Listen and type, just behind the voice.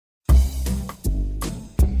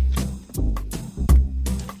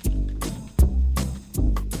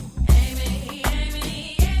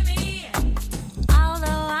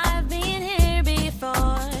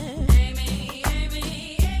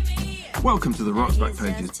Welcome to the Rocks Back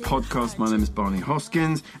Pages podcast. My name is Barney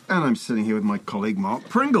Hoskins, and I'm sitting here with my colleague Mark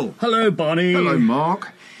Pringle. Hello, Barney. Hello,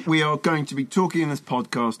 Mark. We are going to be talking in this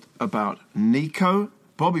podcast about Nico,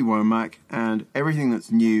 Bobby Womack, and everything that's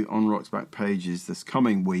new on Rocks Back Pages this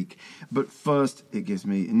coming week. But first, it gives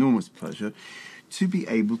me enormous pleasure to be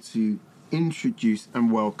able to introduce and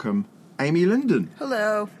welcome Amy Linden.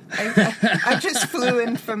 Hello. I just flew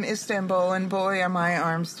in from Istanbul, and boy, are my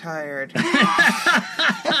arms tired.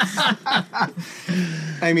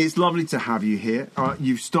 Amy, it's lovely to have you here.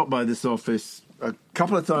 You've stopped by this office a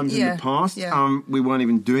couple of times in the past. Yeah. We weren't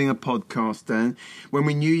even doing a podcast then. When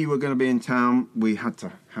we knew you were going to be in town, we had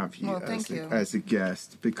to have you, as a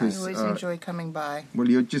guest. Because I always enjoy coming by. Well,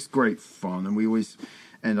 you're just great fun, and we always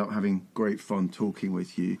end up having great fun talking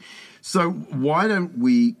with you. So why don't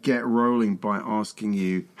we get rolling by asking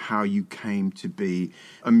you how you came to be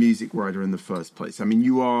a music writer in the first place? I mean,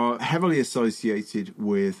 you are heavily associated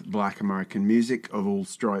with Black American music of all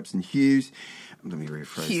stripes and hues. Let me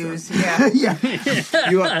rephrase Hues, that. yeah. Yeah.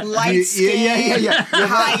 You are light skin,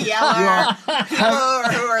 high yellow,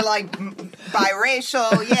 people who are like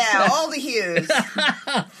biracial, all the hues.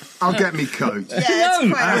 I'll get me coat. Yeah,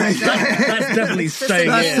 it's quite original. That's definitely staying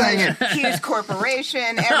in. Hughes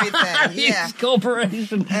Corporation, everything. Yeah. Hughes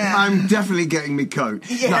Corporation. Yeah. I'm definitely getting me coat.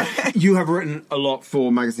 Yeah. No, you have written a lot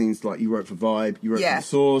for magazines, like you wrote for Vibe, you wrote for The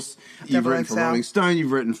Source, you've written for Rolling Stone,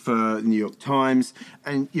 you've written for the New York Times,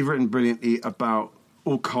 and you've written brilliantly about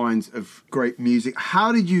all kinds of great music.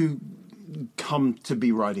 How did you come to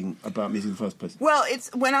be writing about music in the first place? Well, it's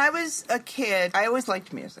when I was a kid, I always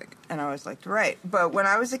liked music and I always liked to write. But when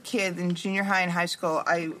I was a kid in junior high and high school,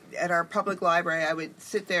 at our public library, I would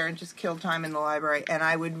sit there and just kill time in the library, and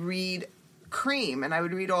I would read Cream, and I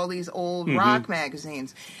would read all these old rock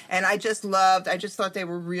magazines, and I just thought they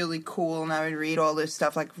were really cool, and I would read all this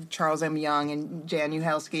stuff like Charles M. Young and Jan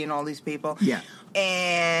Uhelski and all these people. Yeah.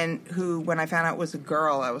 And who, when I found out was a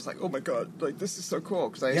girl, I was like, oh my God, like this is so cool,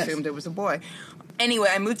 because I assumed it was a boy. Anyway,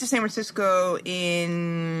 I moved to San Francisco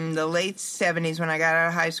in the late 70s when I got out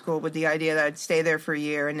of high school with the idea that I'd stay there for a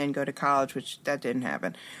year and then go to college, which that didn't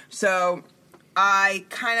happen. So I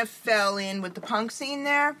kind of fell in with the punk scene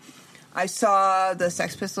there. I saw the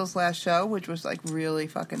Sex Pistols' last show, which was like really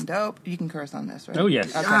fucking dope. You can curse on this, right? Oh,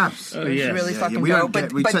 yes. Okay. Yes. Oh, It was yes. really fucking we dope.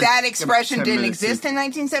 don't But take that expression 10 didn't minutes exist in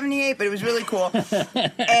 1978, but it was really cool.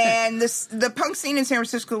 And the punk scene in San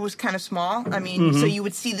Francisco was kind of small. I mean, so you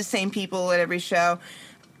would see the same people at every show.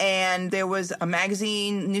 And there was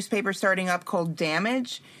a newspaper starting up called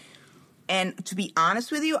Damage. And to be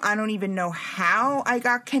honest with you, I don't even know how I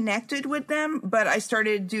got connected with them, but I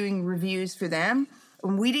started doing reviews for them.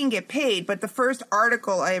 We didn't get paid, but the first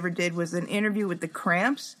article I ever did was an interview with the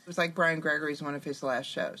Cramps. It was like Brian Gregory's one of his last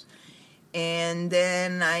shows. And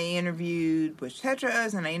then I interviewed Bush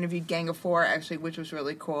Tetras, and I interviewed Gang of Four, actually, which was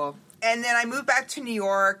really cool. And then I moved back to New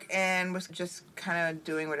York and was just kind of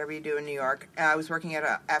doing whatever you do in New York. I was working at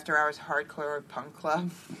a after-hours hardcore punk club.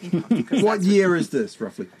 What year is this,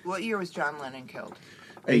 roughly? What year was John Lennon killed?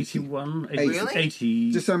 81. Really?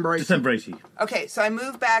 80. December 80. December 80. Okay, so I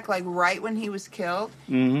moved back like right when he was killed,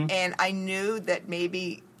 and I knew that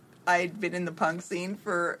maybe I'd been in the punk scene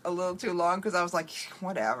for a little too long because I was like,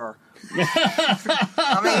 whatever.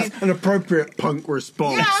 I mean, An appropriate punk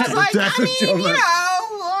response yeah, I to was the like, death of John Lennon.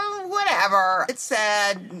 whatever. It's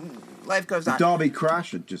sad. Life goes on. Darby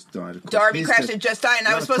Crash had just died. Of course. Darby Crash had just died, and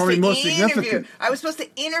I was supposed to significant. I was supposed to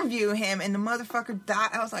interview him, and the motherfucker died.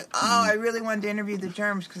 I was like, I really wanted to interview the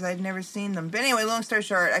Germs because I'd never seen them. But anyway, long story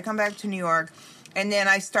short, I come back to New York, and then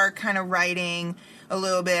I start kind of writing a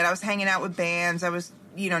little bit. I was hanging out with bands. I was,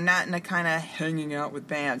 not in a kind of hanging out with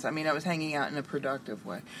bands. I mean, I was hanging out in a productive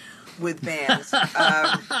way with bands.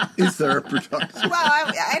 Is there a production? Well,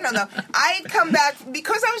 I don't know. I come back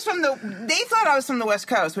because I was they thought I was from the West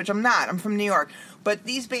Coast, which I'm not. I'm from New York. But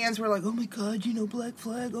these bands were like, oh my God, Black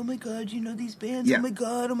Flag. Oh my God, these bands. Yeah.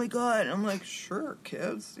 Oh my God. And I'm like, sure,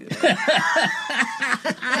 kids.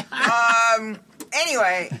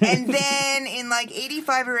 Anyway, and then in like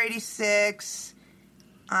 85 or 86,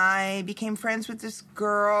 I became friends with this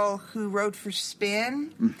girl who wrote for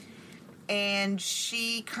Spin. And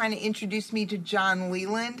she kind of introduced me to John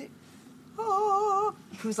Leland,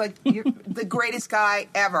 who's like the greatest guy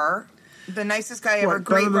ever, the nicest guy ever,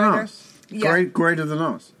 great writer. Yeah. Greater than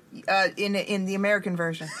us. In the American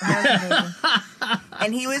version.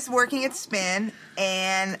 And he was working at Spin,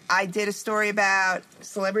 and I did a story about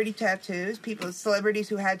celebrity tattoos, celebrities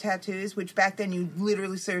who had tattoos, which back then you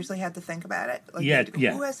literally seriously had to think about it. Like,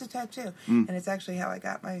 who has a tattoo? And it's actually how I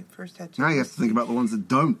got my first tattoo. Now you have to think about the ones that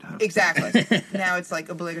don't have. Exactly. Now it's like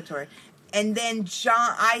obligatory. And then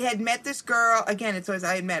I had met this girl, again, it's always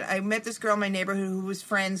I met this girl in my neighborhood who was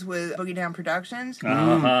friends with Boogie Down Productions.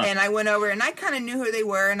 And I went over and I kind of knew who they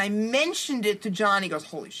were, and I mentioned it to John. He goes,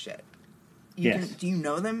 holy shit. Do you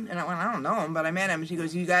know them? And I went, I don't know them, but I met him. And she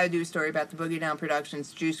goes, you got to do a story about the Boogie Down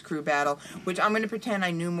Productions Juice Crew battle, which I'm going to pretend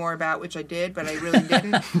I knew more about, which I did, but I really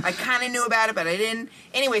didn't. I kind of knew about it, but I didn't.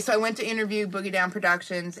 Anyway, so I went to interview Boogie Down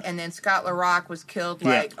Productions, and then Scott LaRock was killed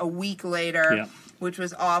like a week later, which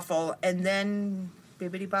was awful. And then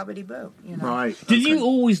bibbidi bobbidi boo. You know? Right. Did you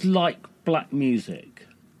always like black music?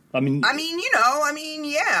 It's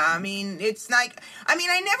like,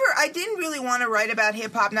 I didn't really want to write about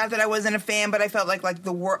hip hop. Not that I wasn't a fan, but I felt like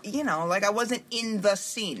the world, like I wasn't in the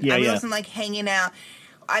scene. I wasn't like hanging out.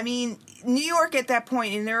 I mean, New York at that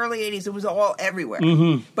point in the early 80s, it was all everywhere.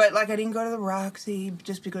 Mm-hmm. But like I didn't go to the Roxy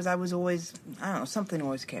just because I was always, I don't know, something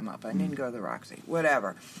always came up. I didn't go to the Roxy,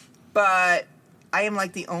 whatever. But I am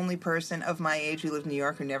like the only person of my age who lived in New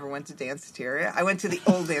York who never went to Danceteria. I went to the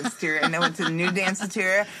old Danceteria and I went to the new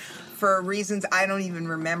Danceteria for reasons I don't even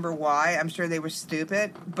remember why. I'm sure they were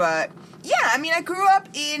stupid. But yeah, I mean, I grew up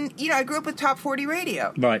with Top 40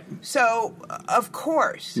 radio. Right. So, of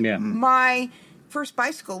course, my first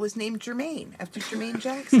bicycle was named Jermaine after Jermaine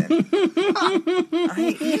Jackson. I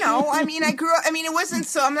grew up, it wasn't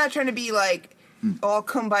so, I'm not trying to be like, all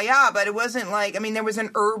kumbaya, but it wasn't like, there was an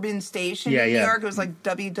urban station in New York. It was like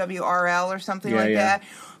WWRL or something like that.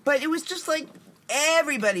 But it was just like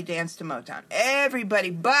everybody danced to Motown. Everybody.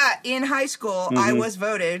 But in high school, I was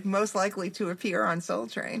voted most likely to appear on Soul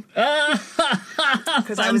Train.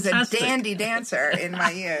 Because I was a dandy dancer in my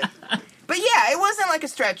youth. But yeah, it wasn't like a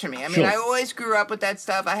stretch for me. I always grew up with that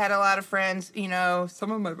stuff. I had a lot of friends, some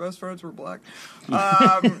of my best friends were black.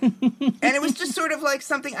 And it was just sort of like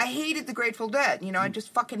something, I hated the Grateful Dead. I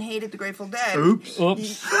just fucking hated the Grateful Dead. Oops. Why?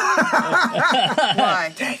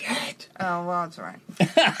 Take it. Oh, well, it's all right.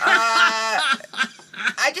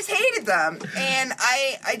 I just hated them. And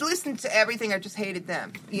I listened to everything. I just hated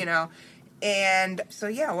them, And so,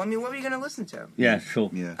 what were you going to listen to? Yeah, sure.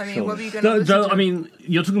 Yeah, what were you going to listen to?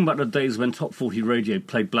 You're talking about the days when Top 40 Radio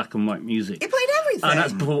played black and white music. It played everything. And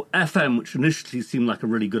that's before FM, which initially seemed like a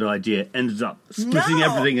really good idea, ended up splitting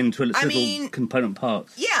everything into its little component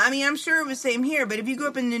parts. Yeah, I'm sure it was same here, but if you grew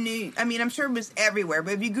up in I'm sure it was everywhere,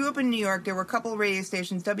 but if you grew up in New York, there were a couple of radio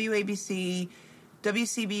stations, WABC,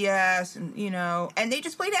 WCBS, and they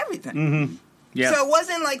just played everything. Mm-hmm. Yeah. So it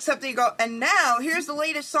wasn't like something you go, and now here's the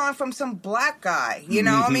latest song from some black guy.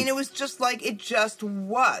 Mm-hmm. It was just like, it just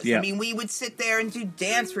was. Yeah. We would sit there and do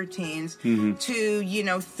dance routines to,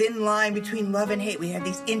 Thin Line Between Love and Hate. We had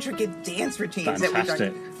these intricate dance routines. Fantastic.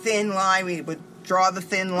 That we done. Thin line, we would draw the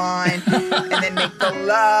thin line, and then make the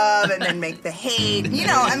love, and then make the hate. You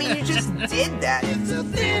just did that. It's a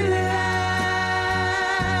thin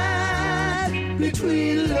line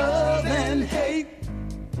between love and hate.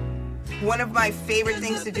 One of my favorite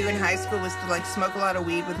things to do in high school was to smoke a lot of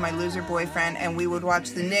weed with my loser boyfriend, and we would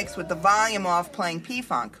watch the Knicks with the volume off playing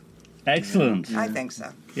P-Funk. Excellent. I think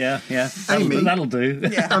so. Yeah. Amy, that'll do.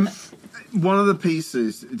 Yeah. One of the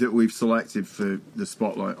pieces that we've selected for the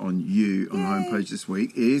spotlight on you on the homepage this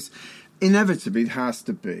week is inevitably it has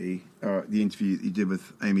to be the interview that you did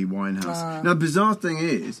with Amy Winehouse. Now, the bizarre thing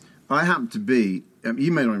is, I happen to be,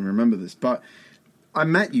 you may not even remember this, but I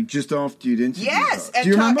met you just after you'd interviewed her. Do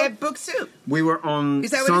you remember? At Book Soup. We were on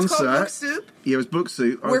Is that Sunset. what it's called, Book Soup? Yeah, it was Book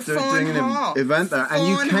Soup. We're doing an Hall. event there, and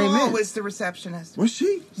you Fawn came Hall in. Was the receptionist. Was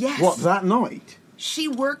she? Yes. What, that night? She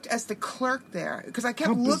worked as the clerk there, because I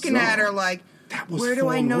kept How looking bizarre. at her like, where do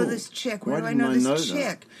I Fawn know Hall. this chick? Why Where do I didn't know I this know that?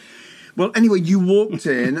 chick? Well, anyway, you walked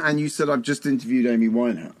in and you said, I've just interviewed Amy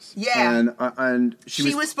Winehouse. Yeah. And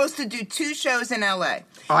She was supposed to do 2 shows in L.A.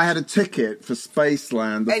 I had a ticket for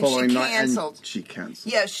Spaceland the And following she night. canceled. And she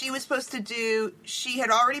cancelled. Yeah, she was supposed to do... She had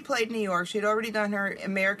already played New York. She had already done her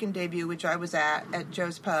American debut, which I was at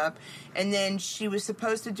Joe's Pub. And then she was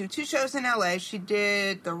supposed to do 2 shows in L.A. She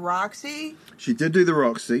did the Roxy. She did do the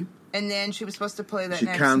Roxy. And then she was supposed to play that She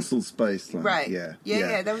next... cancelled Spaceland. Right. Yeah.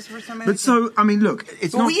 That was the first time I But so, I mean, look,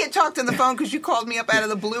 it's not... we had talked on the phone because you called me up out of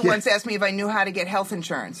the blue once, asked me if I knew how to get health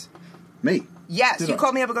insurance. Me? Yes, Did you I?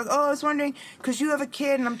 called me up and goes, I was wondering, because you have a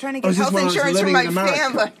kid and I'm trying to Oh, get is this health when I was insurance for living my in America?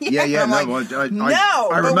 family. Yeah, I'm no, like, I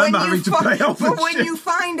but remember when having to pay health But when insurance. you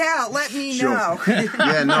find out, let me know.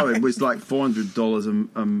 Yeah, no, it was like $400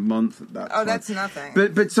 a month at that time. Oh, that's nothing.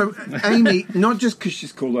 But so, Amy, not just because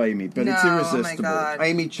she's called Amy, but it's No, oh my irresistible. God.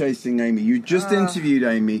 Amy chasing Amy. You just interviewed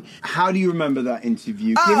Amy. How do you remember that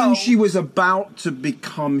interview? Oh. Given she was about to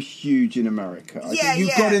become huge in America. I think you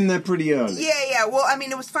got in there pretty early. Yeah. Well, I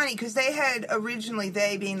mean, it was funny because they had originally,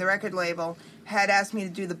 they being the record label, had asked me to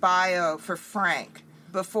do the bio for Frank.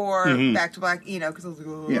 before Back to Black, because I was like,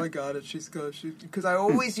 oh my God, she's good. Because I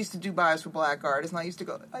always used to do bios for black artists, and I used to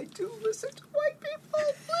go, I do listen to white people,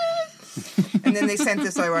 please. And then they sent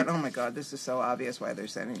this, I went, oh my God, this is so obvious why they're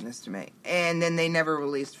sending this to me. And then they never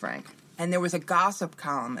released Frank. And there was a gossip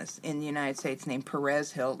columnist in the United States named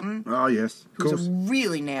Perez Hilton. Oh, yes, of course. Who's a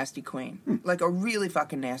really nasty queen. Like a really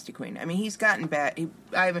fucking nasty queen. I mean, he's gotten bad.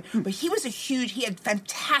 But he was he had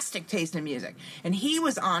fantastic taste in music. And he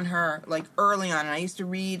was on her, like, early on. And I used to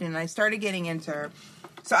read, and I started getting into her.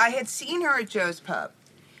 So I had seen her at Joe's Pub.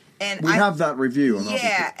 And we have that review on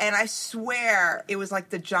Yeah, and I swear it was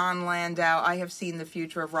like the John Landau, I have seen the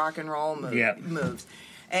future of rock and roll moves.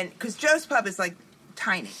 And because Joe's Pub is, like,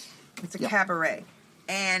 tiny. It's a cabaret.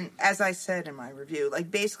 And as I said in my review, like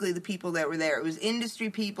basically the people that were there, it was industry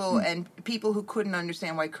people and people who couldn't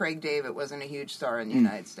understand why Craig David wasn't a huge star in the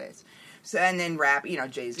United States. So, and then rap,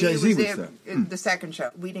 Jay-Z was there. The second show.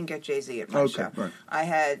 We didn't get Jay-Z at my show. Right. I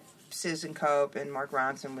had Citizen Cope and Mark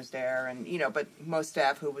Ronson was there and, but Mos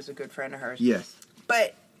Def, who was a good friend of hers. Yes.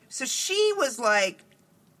 But, so she was like,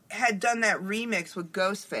 had done that remix with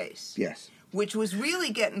Ghostface. Yes. Which was really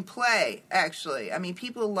getting play, actually. I mean,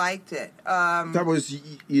 people liked it. That was,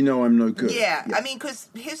 I'm no good. Yeah. I mean, because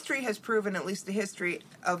history has proven, at least the history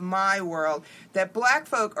of my world, that black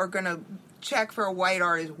folk are going to check for a white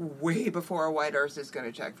artist way before a white artist is going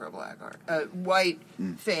to check for a black artist. White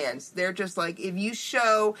fans. They're just like, if you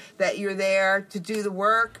show that you're there to do the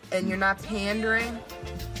work and you're not pandering,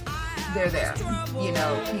 they're there.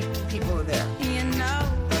 People are there.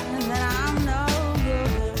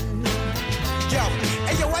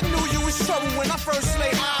 Yo, I knew you was trouble when I first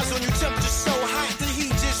laid eyes on you. Temperature so hot, the heat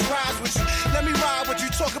just rise with you. Let me ride with you,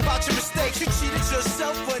 talk about your mistakes. You cheated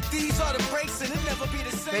yourself, but these are the breaks, and it'll never be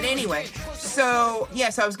the same. But anyway, so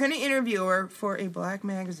yes, I was going to interview her for a black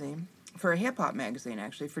magazine, for a hip hop magazine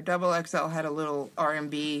actually. For Double XL had a little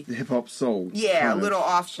R&B, the hip hop soul, a little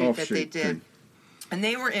offshoot that they did, and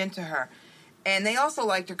they were into her, and they also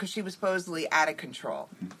liked her because she was supposedly out of control.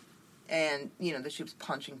 And, that she was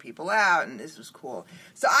punching people out, and this was cool.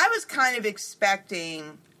 So I was kind of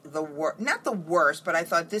expecting not the worst, but I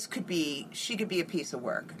thought she could be a piece of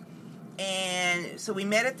work. And so we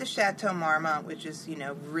met at the Chateau Marmont, which is,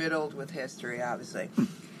 riddled with history, obviously.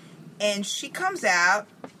 And she comes out,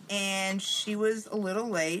 and she was a little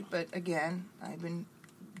late, but again, I've been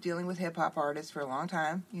dealing with hip-hop artists for a long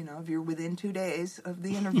time. If you're within 2 days of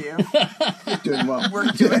the interview, you're doing well.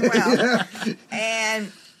 We're doing well.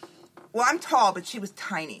 And... Well, I'm tall, but she was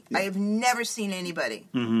tiny. Yeah. I have never seen anybody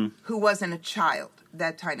who wasn't a child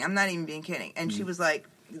that tiny. I'm not even being kidding. And she was like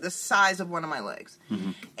the size of one of my legs.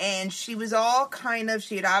 And she was all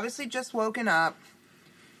she had obviously just woken up.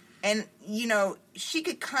 And, she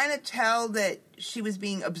could kind of tell that she was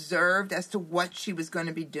being observed as to what she was going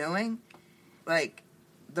to be doing. Like,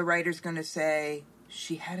 the writer's going to say,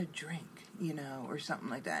 she had a drink. Or something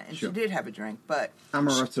like that. And she did have a drink, but...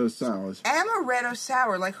 Amaretto sours. Amaretto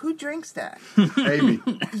sour. Like, who drinks that? Amy.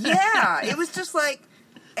 Yeah. It was just like...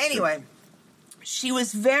 Anyway, she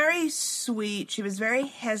was very sweet. She was very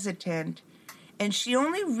hesitant. And she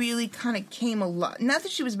only really kind of came a lot... Not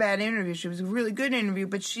that she was a bad interview. She was a really good interview.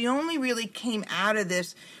 But she only really came out of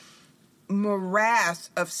this morass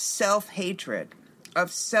of self-hatred.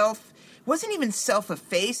 Of self... It wasn't even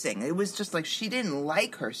self-effacing. It was just like she didn't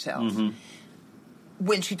like herself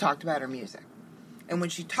when she talked about her music. And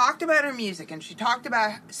when she talked about her music and she talked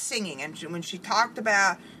about singing and when she talked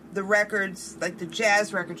about the records, like the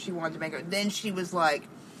jazz records she wanted to make, then she was like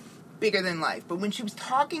bigger than life. But when she was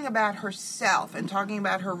talking about herself and talking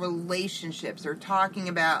about her relationships or talking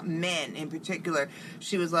about men in particular,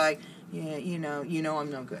 she was like, yeah, I'm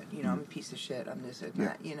no good. I'm a piece of shit. I'm this and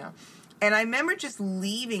that, And I remember just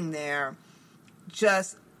leaving there,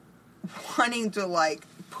 just wanting to, like,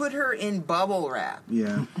 put her in bubble wrap.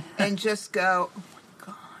 Yeah. And just go, oh, my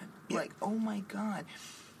God. Like, oh, my God.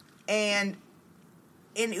 And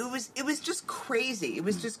it was just crazy. It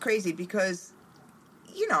was just crazy because,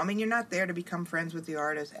 you're not there to become friends with the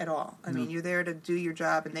artist at all. I mean, you're there to do your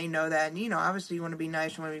job, and they know that. And, obviously you want to be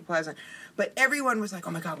nice, you want to be pleasant. But everyone was like,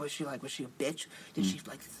 oh, my God, what was she like? Was she a bitch? Did she,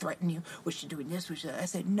 like, threaten you? Was she doing this? Was she... I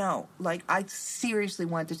said, no. Like, I seriously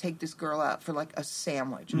wanted to take this girl out for, like, a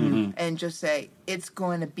sandwich and just say, it's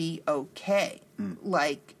going to be okay.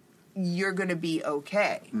 Like, you're going to be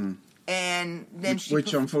okay. And then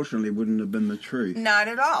Which unfortunately wouldn't have been the truth. Not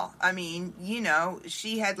at all. I mean,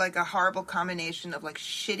 she had like a horrible combination of like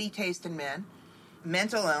shitty taste in men,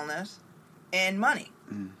 mental illness, and money.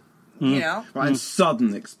 you know? Right, and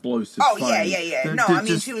sudden, explosive Oh, fame. yeah. No, I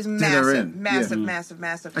mean, she was massive.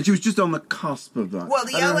 And she was just on the cusp of that. Well,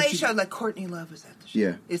 the LA show, like, Courtney Love was at the show.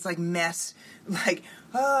 Yeah. It's like mess. Like,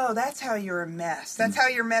 oh, that's how you're a mess. That's how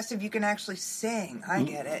you're a mess if you can actually sing. I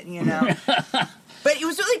get it, you know? But it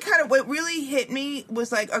was really kind of, what really hit me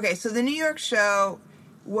was like, okay, so the New York show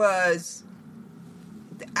was,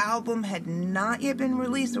 the album had not yet been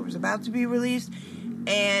released, or was about to be released.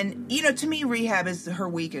 And, you know, to me, Rehab is her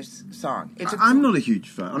weakest song. I'm not a huge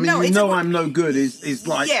fan. I mean, I'm No Good is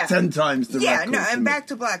like 10 times the record. Yeah, no, and Back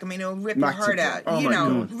to Black, I mean, it'll rip your heart out. Oh, you my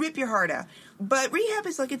know, God. rip your heart out. But Rehab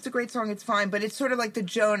is like, it's a great song, it's fine, but it's sort of like the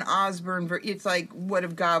Joan Osborne, it's like, What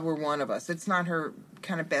If God Were One of Us? It's not her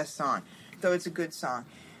kind of best song, though it's a good song.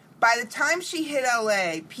 By the time she hit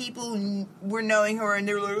LA, people were knowing her, and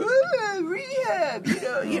they were like, Rehab,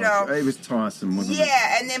 you know. It was tiresome, wasn't it?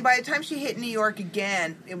 Yeah, and then by the time she hit New York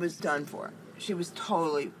again, it was done for. She was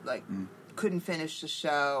totally, like, couldn't finish the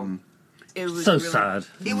show. It was so really sad.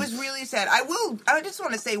 It was really sad. I just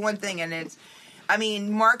want to say one thing, and it's, I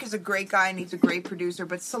mean, Mark is a great guy and he's a great producer,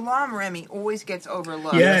 but Salaam Remi always gets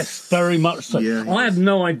overlooked. Yes, very much so. Yeah, I had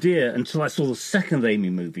no idea until I saw the second Amy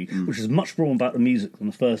movie, which is much more about the music than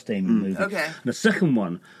the first Amy movie. Okay. And the second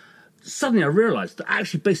one, suddenly I realised that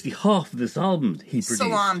actually basically half of this album he produced.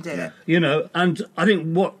 Salaam did it. You know, and I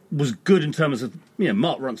think what was good in terms of, you know,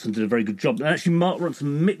 Mark Ronson did a very good job. And actually Mark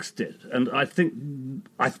Ronson mixed it. And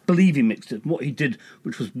I believe he mixed it. And what he did,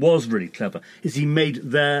 which was really clever, is he made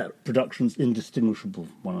their productions indistinguishable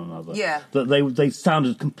from one another. Yeah. That they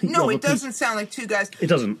sounded completely No, other it doesn't sound like two guys. It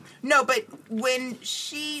doesn't. No, but when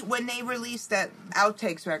they released that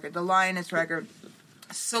Outtakes record, the Lioness record,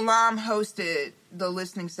 Salaam hosted the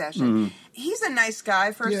listening session. He's a nice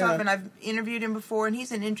guy, first off, and I've interviewed him before, and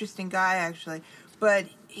he's an interesting guy, actually. But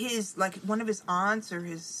one of his aunts or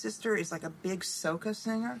his sister is like a big soca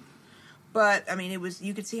singer. But, I mean,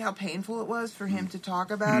 you could see how painful it was for him to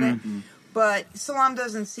talk about it. But Salaam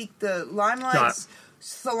doesn't seek the limelight. No.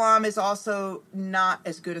 Salaam is also not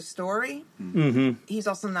as good a story. He's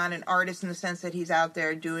also not an artist in the sense that he's out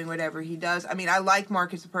there doing whatever he does. I mean, I like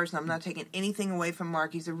Mark as a person. I'm not taking anything away from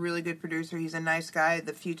Mark. He's a really good producer. He's a nice guy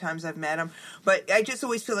the few times I've met him. But I just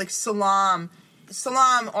always feel like Salaam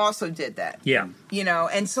also did that. Yeah. You know,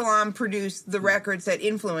 and Salaam produced the records that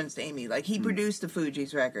influenced Amy. Like, he produced the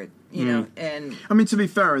Fugees record, you know, and... I mean, to be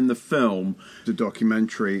fair, in the film, the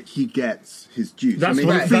documentary, he gets his dues. That's I mean,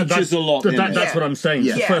 what, he features a lot in it. That's what I'm saying.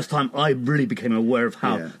 Yeah. It's the first time I really became aware of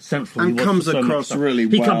how central he and was. comes to so much across stuff. really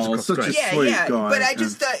He well. comes across Such great. a sweet guy. But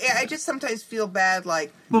I just sometimes feel bad,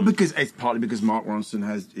 like... Well, because it's partly because Mark Ronson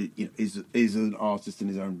is an artist in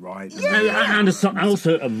his own right. And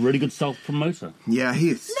also a really good self-promoter. Yeah, he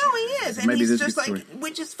is. No, he is. And Maybe he's this just big like, story.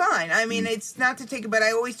 which is fine. I mean, it's not to take it, but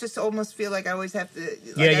I always just almost feel like I always have to,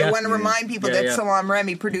 Yeah, I want to remind people Yeah, that yeah. Salaam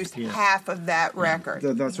Remi produced half of that record.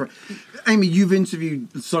 That's right. Amy, you've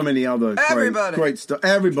interviewed so many other great stuff.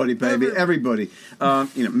 Everybody, baby, everybody.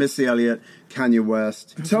 Missy Elliott, Kanye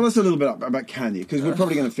West. Tell us a little bit about Kanye, because we're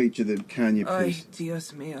probably going to feature the Kanye Ay, piece.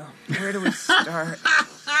 Dios mío. Where do we start?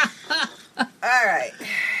 All right.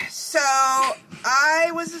 So,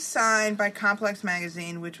 I was assigned by Complex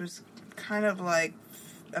Magazine, which was kind of like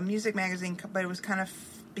a music magazine, but it was kind of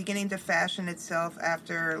beginning to fashion itself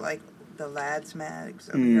after, like, the Lads Mags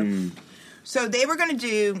over here. So, they were going to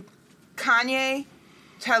do Kanye,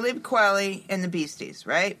 Talib Kweli, and the Beasties,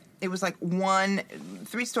 right? It was like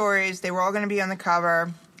 3 stories. They were all going to be on the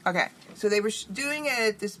cover. Okay. So they were doing it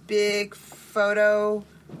at this big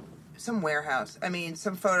some warehouse. I mean,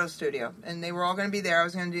 some photo studio. And they were all going to be there. I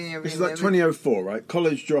was going to do the interview. This is like 2004, right?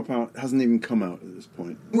 College Dropout hasn't even come out at this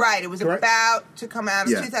point. Right. It was Correct? about to come out.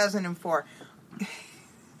 It was 2004.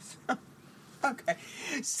 Okay.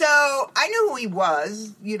 So I knew who he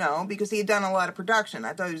was, because he had done a lot of production.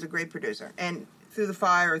 I thought he was a great producer. And Through the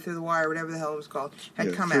Fire or Through the Wire, whatever the hell it was called,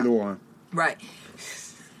 had come out. Through the Wire. Right.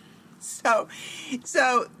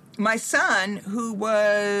 So my son, who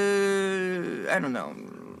was, I don't know,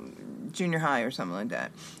 junior high or something like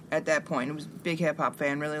that, at that point, he was a big hip-hop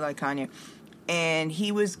fan, really liked Kanye. And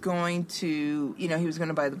he was going to, he was going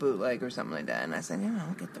to buy the bootleg or something like that. And I said,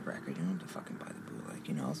 I'll get the record. You don't have to fucking buy the bootleg.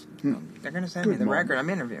 They're going to send me the record. I'm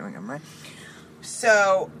interviewing him, right?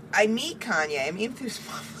 So I meet Kanye. I meet through his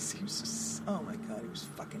publicist. He was just, oh my God, it was a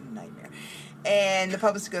fucking nightmare. And the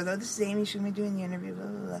publicist goes, this is Amy. She's going to be doing the interview, blah,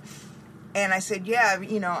 blah, blah. And I said, I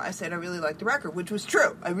really like the record, which was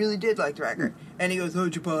true. I really did like the record. And he goes,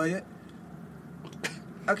 did you buy it?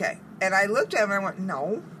 Okay. And I looked at him and I went,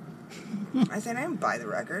 no. I said, I didn't buy the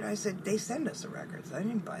record. I said, they send us the records. I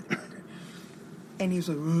didn't buy the record. And he was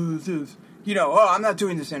like, I'm not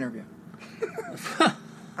doing this interview.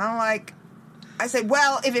 I'm like, I said,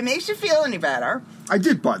 well, if it makes you feel any better. I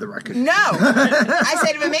did buy the record. No. I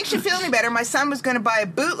said, if it makes you feel any better, my son was going to buy a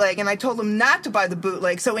bootleg, and I told him not to buy the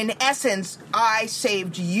bootleg. So, in essence, I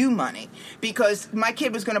saved you money because my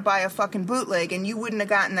kid was going to buy a fucking bootleg, and you wouldn't have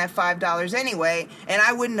gotten that $5 anyway, and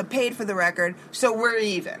I wouldn't have paid for the record, so we're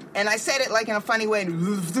even. And I said it like in a funny way,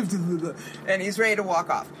 and he's ready to walk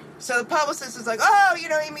off. So the publicist is like, oh, you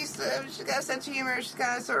know, Amy's, she's got a sense of humor, she's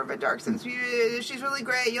got a sort of a dark sense of humor, she's really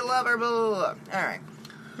great, you love her, blah, blah, blah. All right.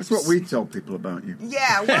 That's what we tell people about you.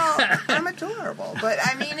 Yeah, well, I'm adorable. But,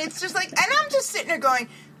 I mean, it's just like... And I'm just sitting there going,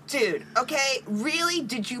 dude, okay, really?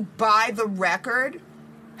 Did you buy the record?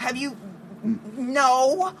 Have you...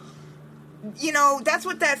 No. You know, that's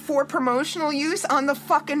what that for promotional use on the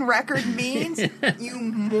fucking record means, you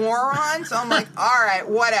moron. So I'm like, all right,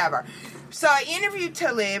 whatever. So I interviewed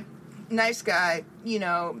Talib, nice guy, you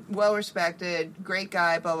know, well-respected, great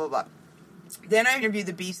guy, blah, blah, blah. Then I interviewed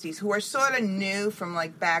the Beasties, who are sort of new from,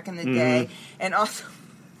 like, back in the day. And also,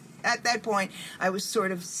 at that point, I was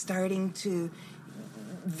sort of starting to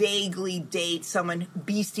vaguely date someone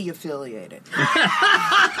Beastie-affiliated.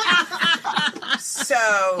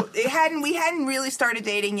 So, we hadn't really started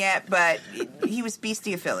dating yet, but he was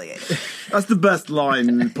Beastie-affiliated. That's the best line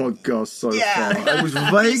in the podcast so far. I was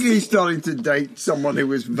vaguely starting to date someone who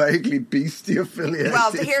was vaguely Beastie-affiliated.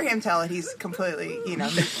 Well, to hear him tell it, he's completely, you know...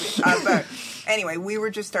 but anyway, we were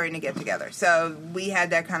just starting to get together. So we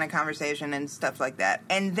had that kind of conversation and stuff like that.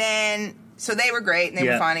 And then... So they were great, and they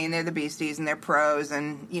were funny, and they're the Beasties, and they're pros,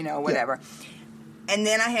 and, you know, whatever. Yeah. And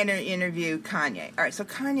then I had to interview Kanye. All right, so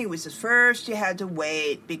Kanye was the first you had to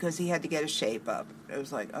wait because he had to get his shape up. It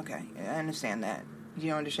was like, okay, I understand that. You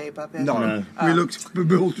know what a shape up is? No. We looked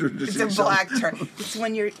bewildered. It's a black term. It's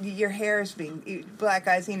when your hair is being... Black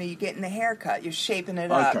guys, you know, you're getting the haircut. You're shaping it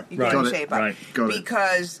up. Okay. You're getting a shape up. Right. Got it.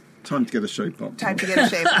 Because... Time to get a shape up. Time to get a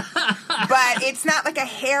shape up. But it's not like a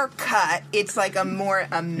haircut. It's like a more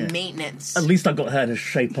maintenance. At least I got her to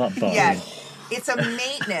shape up, Bob. Yeah. It's a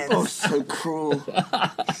maintenance. Oh, so cruel.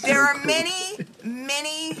 There are many...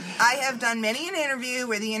 I have done many an interview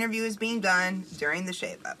where the interview is being done during the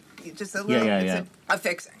shape up. It's just a little... a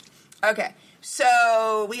fixing. Okay.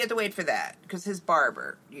 So we had to wait for that because his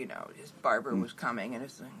barber was coming, and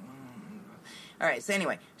it's like... All right, so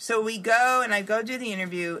anyway, so we go, and I go do the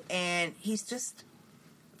interview, and he's just...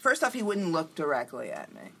 First off, he wouldn't look directly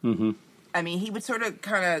at me. Mm-hmm. I mean, he would sort of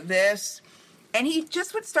kind of this, and he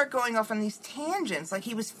just would start going off on these tangents. Like,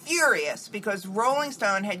 he was furious because Rolling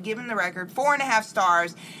Stone had given the record 4.5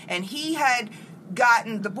 stars, and he had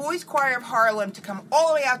gotten the Boys Choir of Harlem to come all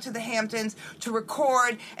the way out to the Hamptons to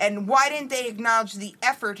record, and why didn't they acknowledge the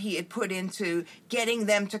effort he had put into getting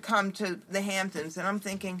them to come to the Hamptons? And I'm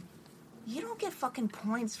thinking... You don't get fucking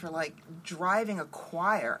points for, like, driving a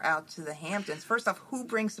choir out to the Hamptons. First off, who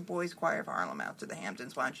brings the Boys Choir of Harlem out to the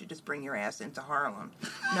Hamptons? Why don't you just bring your ass into Harlem?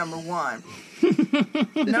 Number one.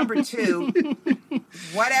 Number two,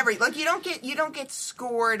 whatever. Like, you don't get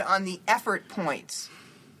scored on the effort points.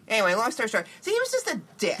 Anyway, long story short. So he was just a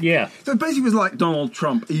dick. Yeah. So basically it was like Donald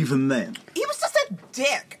Trump even then. He was just a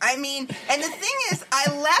dick. I mean, and the thing is,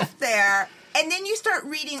 I left there... And then you start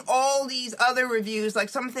reading all these other reviews, like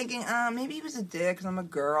some thinking, maybe he was a dick because I'm a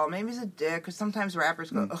girl. Maybe he's a dick because sometimes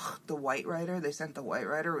rappers go, ugh, the white writer. They sent the white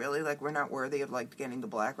writer, really? Like, we're not worthy of, like, getting the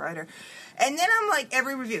black writer. And then I'm like,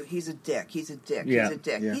 every review, he's a dick, he's a dick, he's a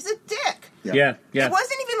dick. Yeah. He's a dick. Yeah. It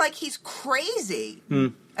wasn't even like he's crazy.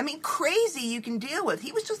 I mean, crazy you can deal with.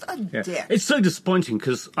 He was just a dick. It's so disappointing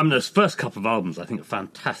because, I mean, those first couple of albums, I think, are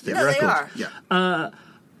fantastic records. They are. Yeah.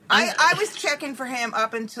 I was checking for him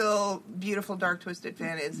up until Beautiful Dark Twisted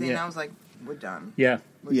Fantasy, and I was like, we're done. Yeah.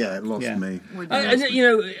 It lost me. And, you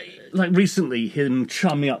know, like recently, him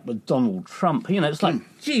chumming up with Donald Trump, you know, it's like,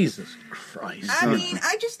 Jesus Christ. I mean,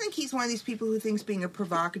 I just think he's one of these people who thinks being a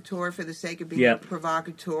provocateur for the sake of being a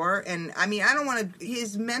provocateur. And, I mean, I don't want to...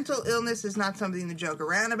 His mental illness is not something to joke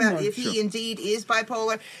around about. No, if he indeed is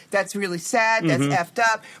bipolar, that's really sad. That's effed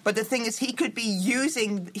up. But the thing is, he could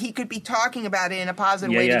be talking about it in a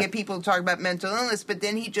positive way to get people to talk about mental illness, but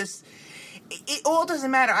then he just... It all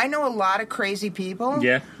doesn't matter. I know a lot of crazy people.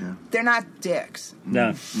 Yeah. They're not dicks.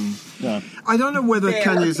 No. I don't know whether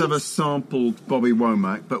Kanye's ever sampled Bobby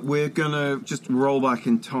Womack, but we're going to just roll back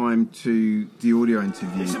in time to the audio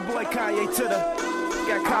interview. It's your boy Kanye to the...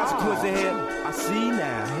 Got consequence in here. I see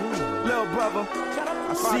now. Little brother.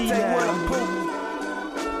 I see now.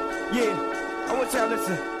 Yeah. I want y'all to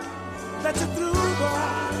listen. Let you through,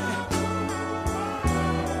 boy.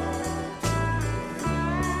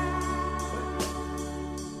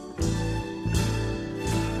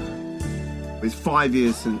 it's 5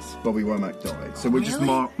 years since Bobby Womack died. So we're just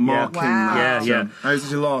Really? marking Wow. that. Yeah. And this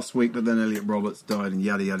is last week, but then Elliot Roberts died and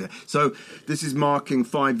yada, yada. So this is marking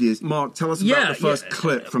 5 years. Mark, tell us about the first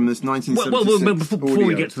clip from this 1976 Well, before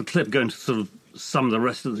we audio. get to the clip, going to sort of some of the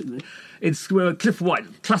rest of it, it's a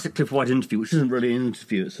classic Cliff White interview, which isn't really an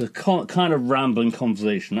interview. It's a kind of rambling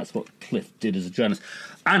conversation. That's what Cliff did as a journalist.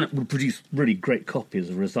 And it would produce really great copy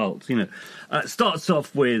as a result. It starts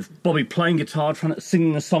off with Bobby playing guitar,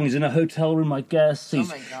 singing a song. He's in a hotel room, I guess. Oh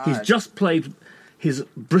my God. He's just played his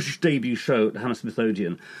British debut show at the Hammersmith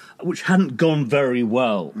Odeon, which hadn't gone very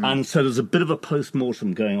well. And so there's a bit of a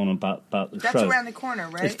post-mortem going on about the show. That's around the corner,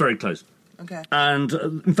 right? It's very close. Okay. And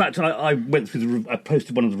in fact, I went through I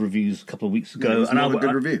posted one of the reviews a couple of weeks ago, it's and another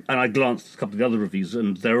good review. And I glanced at a couple of the other reviews,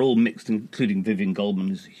 and they're all mixed, including Vivian Goldman,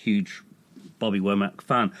 who's a huge Bobby Womack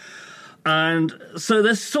fan. And so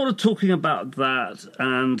they're sort of talking about that,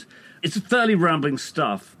 and it's fairly rambling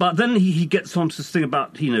stuff. But then he gets on to this thing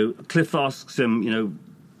about, Cliff asks him,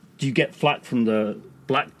 do you get flack from the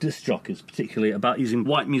black disc jockeys, particularly about using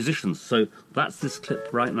white musicians? So that's this clip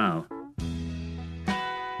right now.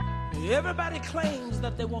 Everybody claims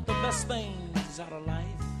that they want the best things out of life.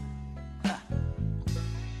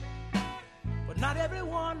 But not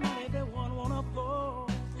everyone wanna go.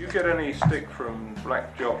 You get any stick from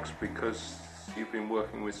black jocks because you've been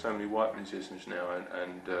working with so many white musicians now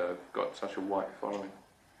and got such a white following?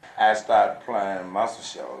 I started playing muscle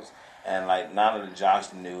shows, and none of the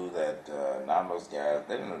jocks knew that none of those guys,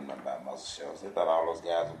 they didn't know nothing about muscle shows. They thought all those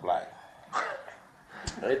guys were black.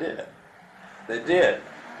 They did.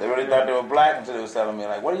 They really thought they were black until they was telling me,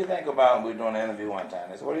 what do you think about, we were doing an interview one time,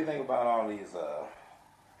 they said, what do you think about all these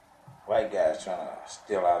white guys trying to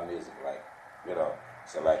steal our music?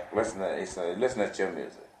 Listen at your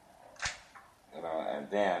music.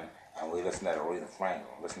 And we listen at Aretha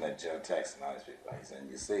Franklin, listen at Joe Tex and all these people.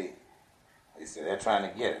 He said, he said, they're trying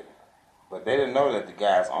to get it. But they didn't know that the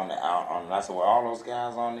guys on I said, well, all those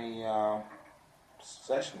guys on the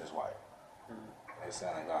session is white. They said,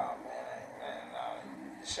 oh, man,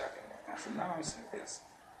 you're shocking me. I said, no, I'm serious.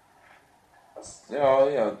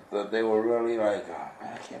 They were really oh,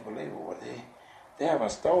 man, I can't believe it. What they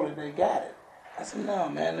haven't stolen it, they got it. I said, no,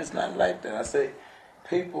 man, it's not like that. I said,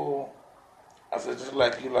 just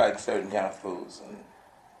like you like certain kind of foods,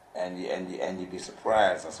 and you be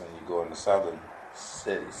surprised. That's when you go in the southern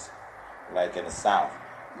cities, like in the South,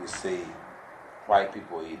 you see white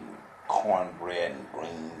people eating cornbread and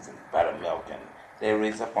greens and buttermilk, and they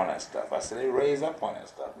raise up on that stuff. I said, they raise up on that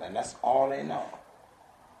stuff, man. That's all they know.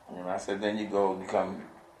 I said, then you come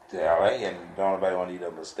to L.A. and don't nobody want to eat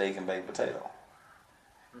up a steak and baked potato.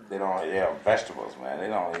 They have vegetables, man. They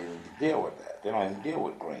don't even deal with that. They don't even deal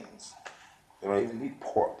with greens. They don't even eat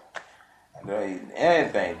pork. And they don't eat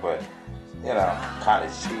anything but,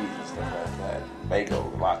 cottage cheese and stuff like that.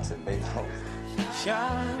 Bagels, lox and bagels.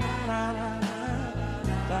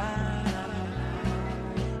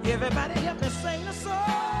 Everybody help me sing the song.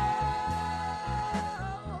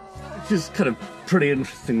 Which is kind of pretty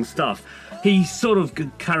interesting stuff. He sort of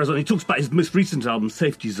carries on. He talks about his most recent album,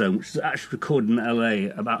 Safety Zone, which is actually recorded in LA,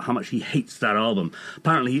 about how much he hates that album.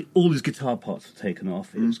 Apparently, all his guitar parts were taken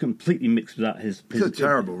off. It was completely mixed without his... It's a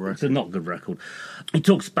terrible record. It's a not good record. He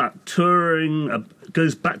talks about touring,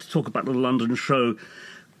 goes back to talk about the London show.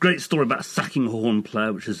 Great story about sacking a horn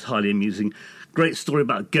player, which is highly amusing. Great story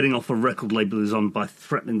about getting off a record label he's on by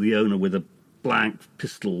threatening the owner with a blank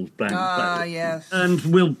pistol. Yes. And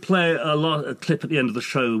we'll play a clip at the end of the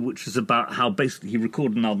show, which is about how basically he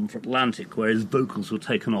recorded an album for Atlantic where his vocals were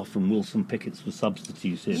taken off and Wilson Pickett's were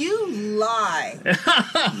substituted. You lie.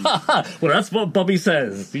 Well, that's what Bobby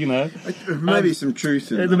says, Maybe some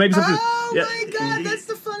truth in There that. may be something. Oh, yeah, my God, that's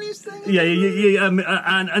the funniest thing. Yeah.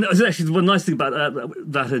 And it's actually one nice thing about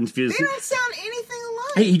that interview is They don't sound anything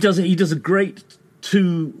alike. he does a great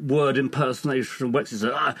 2-word impersonation of Wexler. He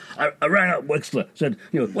said, I rang up Wexler, said,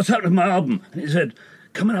 what's happening to my album? And he said,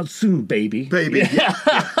 coming out soon, baby. Baby, yeah.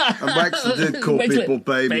 And Wexler did call people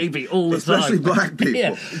baby. Baby, all the Especially time. black people.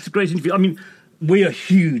 Yeah, it's a great interview. I mean, we are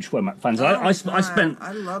huge Womack fans. I spent,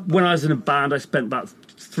 when I was in a band, I spent about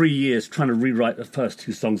 3 years trying to rewrite the first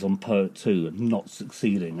 2 songs on Poet 2 and not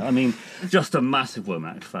succeeding. I mean, just a massive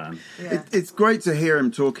Womack fan. Yeah. It's great to hear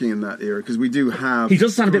him talking in that era, because we do have... He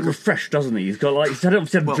does sound a bit refreshed, doesn't he? He's got he's had a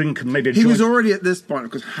drink and maybe a He joint. was already at this point,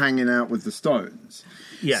 of course, hanging out with the Stones.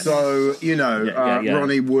 Yes. So, Yeah.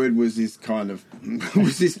 Ronnie Wood was his kind of,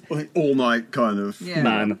 all-night kind of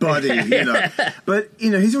man. buddy, But,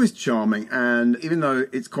 he's always charming, and even though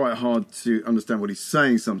it's quite hard to understand what he's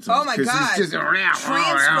saying sometimes. Oh, my God. He's just,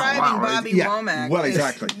 Transcribing Bobby Womack. Well,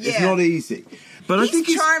 exactly. Yeah. It's not easy. But I he's think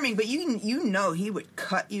charming, but you know he would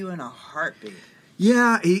cut you in a heartbeat.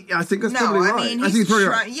 Yeah, I think that's probably right. I mean, I think he's probably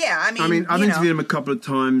right. Yeah, I've interviewed him a couple of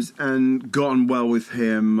times and gotten well with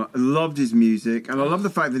him. Loved his music, and I love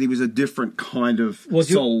the fact that he was a different kind of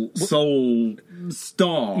soul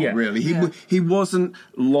star. Yeah. Really, he wasn't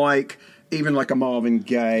like. Even like a Marvin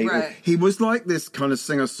Gaye. Right. He was like this kind of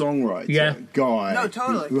singer-songwriter guy. No,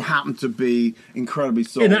 totally. Who happened to be incredibly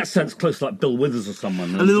soulful. In that sense, close to like Bill Withers or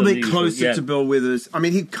someone. A little bit closer to Bill Withers. I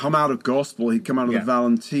mean, he'd come out of gospel. He'd come out of the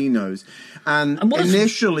Valentinos. And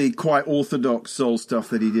initially quite orthodox soul stuff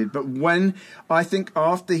that he did. But I think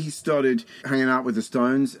after he started hanging out with the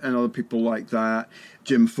Stones and other people like that,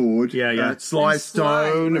 Jim Ford, Sly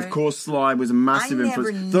Stone, right? Of course, Sly was a massive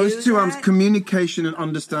influence. Knew Those two albums, that. Communication and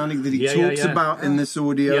Understanding, that he talks about in this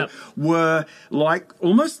audio, were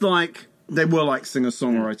almost like they were like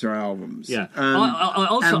singer-songwriter albums. Yeah, I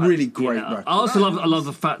also, and really great records. I also love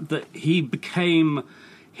the fact that he became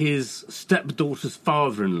his stepdaughter's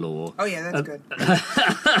father-in-law. Oh yeah, that's good.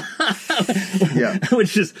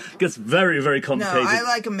 Which gets very, very complicated. No, I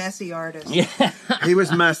like a messy artist. Yeah, he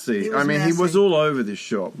was messy. He was all over this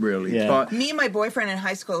shop, really. Yeah. But me and my boyfriend in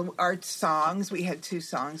high school, our songs, we had 2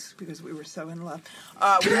 songs because we were so in love.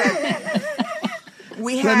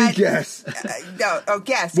 We let had. me guess.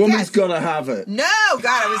 Guess. Woman's Gotta Have It. No,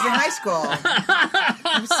 God, I was in high school.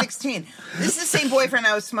 I was 16. This is the same boyfriend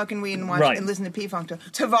I was smoking weed and watching and listening to P-Funk to.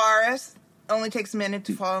 Tavares, Only Takes a Minute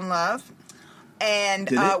to Fall in Love. And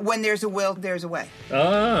When There's a Will, There's a Way.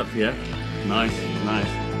 Oh, yeah. Nice.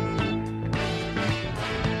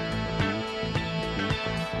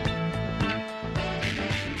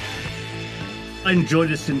 I enjoyed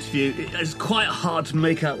this interview. It's quite hard to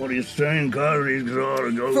make out what he's saying.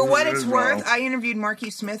 For what it's worth, I interviewed Marquis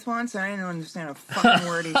Smith once, and I didn't understand a fucking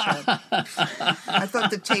word he said. I thought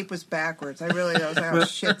the tape was backwards. I was like, oh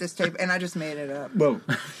shit, this tape, and I just made it up. Well,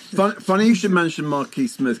 funny you should mention Marquis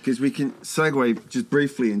Smith, because we can segue just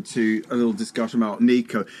briefly into a little discussion about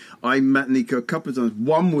Nico. I met Nico a couple of times.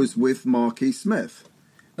 One was with Marquis Smith.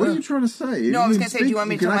 What are you trying to say? No, I was going to say, do you want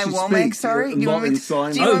me to tell my Womack story? Do you want me to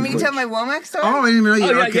tell my Womack story? Oh, I didn't even know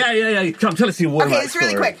you. Yeah. Come, tell us your Womack story. Okay, it's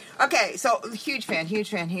really quick. Okay, so huge fan.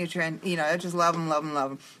 You know, I just love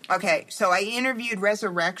him. Okay, so I interviewed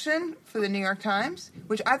Resurrection for the New York Times,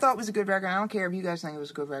 which I thought was a good record. I don't care if you guys think it was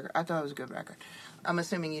a good record. I thought it was a good record. I'm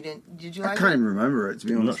assuming you didn't. Did you like it? I can't even remember it, to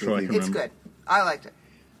be honest. I'm not sure I can remember. It's good. I liked it.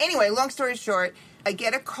 Anyway, long story short, I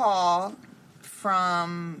get a call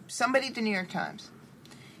from somebody at the New York Times.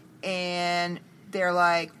 And they're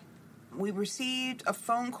like, we received a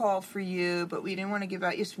phone call for you, but we didn't want to give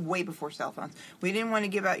out, it's way before cell phones. We didn't want to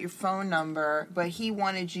give out your phone number, but he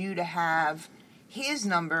wanted you to have his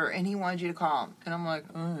number, and he wanted you to call him. And I'm like,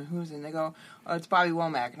 who's it? And they go, it's Bobby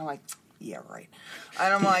Womack. And I'm like, yeah, right.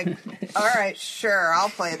 And I'm like, all right, sure, I'll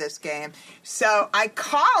play this game. So I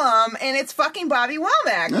call him, and it's fucking Bobby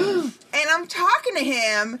Womack. And I'm talking to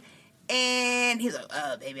him, and he's like,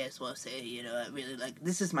 oh, baby, I just want to say, you know, I really like,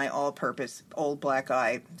 this is my all-purpose old black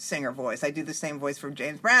eye singer voice. I do the same voice for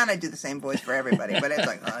James Brown. I do the same voice for everybody. But it's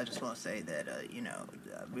like, I just want to say that, you know,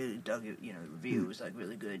 I really dug it. You know, the review was, like,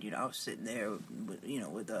 really good. You know, I was sitting there,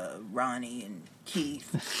 with Ronnie and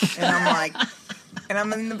Keith. And I'm like, and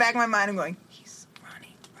I'm in the back of my mind, I'm going, he's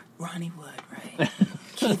Ronnie Wood, right?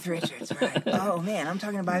 Keith Richards, right? Oh, man, I'm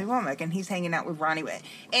talking to Bobby Womack, and he's hanging out with Ronnie Wood.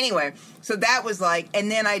 Anyway, so that was like,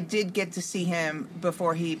 and then I did get to see him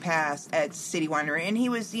before he passed at City Winery, and he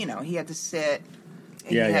was, you know, he had to sit,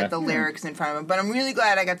 and he had the lyrics in front of him. But I'm really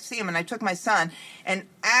glad I got to see him, and I took my son, and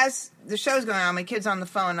as the show's going on, my kid's on the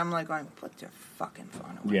phone, I'm like going, put your fucking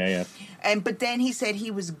phone away. But then he said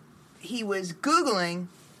he was Googling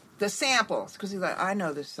the samples, because he's like, I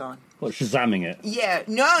know this song. What, Shazamming it? Yeah.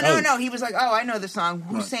 No. He was like, oh, I know the song.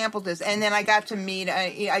 Who sampled this? And then I got to meet,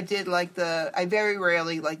 I did like I very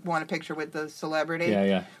rarely like want a picture with the celebrity.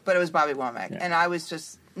 Yeah. But it was Bobby Womack. Yeah. And I was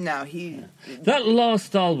just, he... That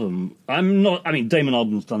last album, Damon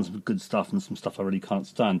Albarn's done some good stuff and some stuff I really can't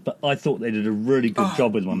stand, but I thought they did a really good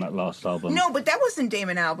job with him on that last album. No, but that wasn't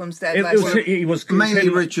Damon Albarn's it was mainly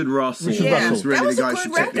Richard Russell. That was a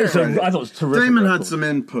good record. I thought it was terrific. Damon record. had some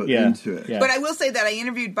input into it. Yeah. But I will say that I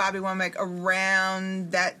interviewed Bobby Womack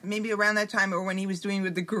around that time, or when he was doing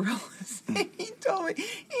with the Gorillaz. And he told me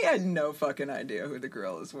he had no fucking idea who the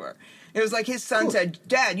Gorillaz were. It was like his son said,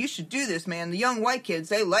 Dad, you should do this, man. The young white kids,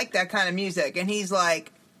 they like that kind of music. And he's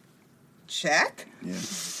like, check? Yeah.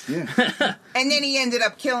 And then he ended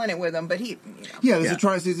up killing it with them, but he, Yeah, there's a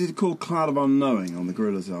track called Cloud of Unknowing on the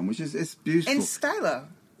Gorillaz album, which is it's beautiful. And Stylo.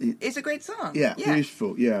 It's a great song. Yeah,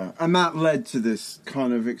 beautiful. Yeah, and that led to this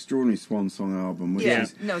kind of extraordinary swan song album. Which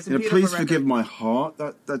is, it's a beautiful Please record. Forgive My Heart.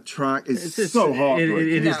 That track is so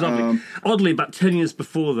heartbreaking. It is lovely. Oddly, about 10 years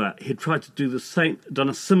before that, he'd tried to do done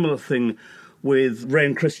a similar thing with Ray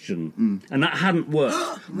and Christian, and that hadn't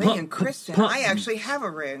worked. Ray and Christian. I actually have a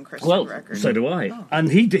Ray and Christian record. So do I. Oh.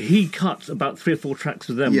 And he cut about 3 or 4 tracks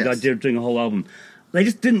with them with the idea of doing a whole album. They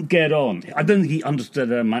just didn't get on. I don't think he understood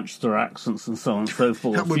their Manchester accents and so on and so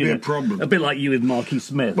forth. That would be a problem. A bit like you with Marky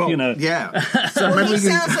Smith, Well, you know. Yeah. So he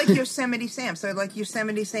sounds like Yosemite Sam. So like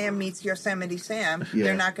Yosemite Sam meets Yosemite Sam,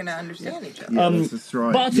 they're not going to understand each other. Yeah, that's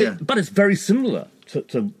right. But it's very similar to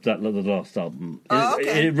the last album. Oh,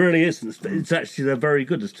 okay. It really is. It's actually, they're very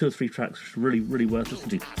good. There's 2 or 3 tracks which are really, really worth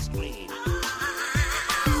listening to.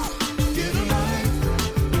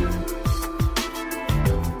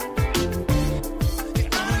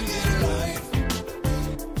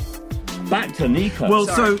 Back to Nico. Well,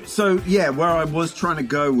 so where I was trying to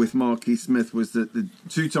go with Marky Smith was that the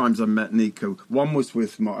 2 times I met Nico, one was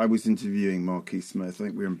with I was interviewing Marky Smith. I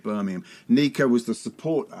think we were in Birmingham. Nico was the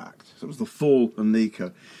support act, so it was the Fall and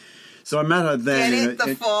Nico. So I met her then. Get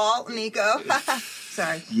it, Fall, Nico.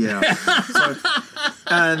 Sorry. Yeah.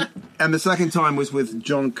 And the second time was with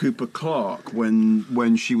John Cooper Clarke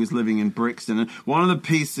when she was living in Brixton. And one of the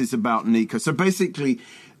pieces about Nico. So basically,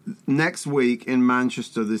 next week in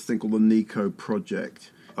Manchester, this thing called the Nico Project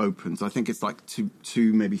opens. I think it's like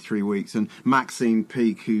two, maybe 3 weeks. And Maxine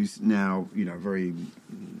Peake, who's now, a very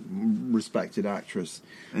respected actress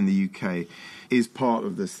in the UK, is part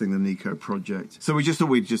of this thing, the Nico Project. So we just thought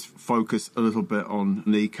we'd just focus a little bit on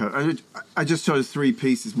Nico. I just chose 3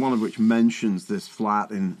 pieces, one of which mentions this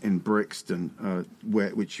flat in Brixton,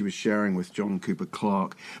 which she was sharing with John Cooper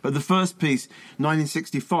Clarke. But the first piece,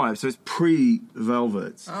 1965, so it's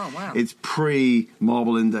pre-Velvets. Oh, wow. It's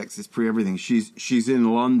pre-Marble Index, it's pre-everything. She's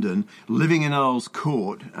in London, living in Earl's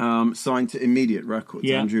Court, signed to Immediate Records,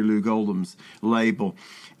 Andrew Loog Oldham's label.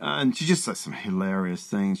 And she just says some hilarious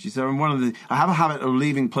things. She said, I have a habit of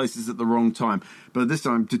leaving places at the wrong time, but this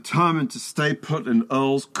time I'm determined to stay put in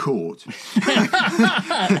Earl's Court.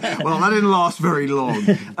 Well, that didn't last very long.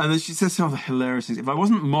 And then she says some of the hilarious things. If I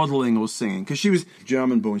wasn't modelling or singing, because she was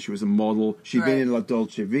German-born, she was a model. She'd been in La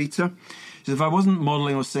Dolce Vita. She said, if I wasn't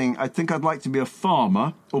modelling or singing, I think I'd like to be a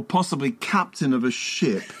farmer or possibly captain of a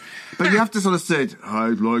ship. But you have to sort of say,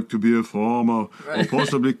 I'd like to be a farmer or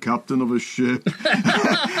possibly captain of a ship.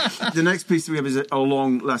 The next piece we have is a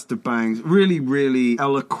long Lester Bangs, really, really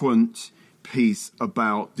eloquent piece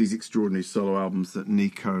about these extraordinary solo albums that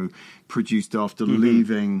Nico produced after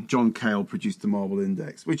leaving. John Cale produced the Marble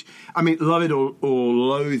Index, which, I mean, love it or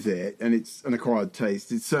loathe it, and it's an acquired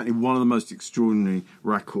taste. It's certainly one of the most extraordinary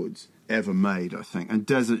records ever made, I think. And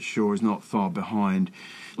Desert Shore is not far behind.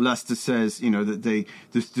 Lester says, that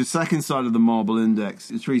the second side of the Marble Index,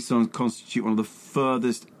 the 3 songs constitute one of the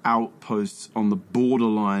furthest outposts on the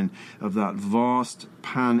borderline of that vast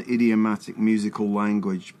pan-idiomatic musical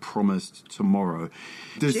language promised tomorrow.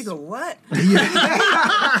 Jiggle what?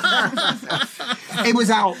 It was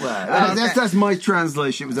out there. That's my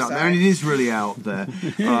translation. It was out there, and it is really out there.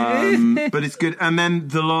 But it's good. And then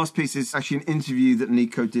the last piece is actually an interview that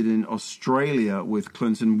Nico did in Australia with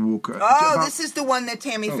Clinton Walker. Oh, this is the one that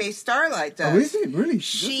Tammy Faye Starlight does. Oh, is it? Really?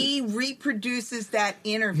 She reproduces that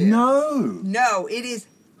interview. No, it is...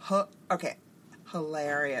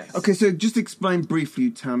 hilarious. Okay, so just explain briefly who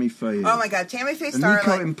Tammy Faye is. Oh my God, Tammy Faye A Starlight...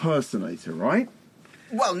 Nico impersonator, right?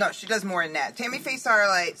 Well, no, she does more than that. Tammy Faye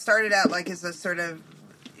Starlight started out like as a sort of...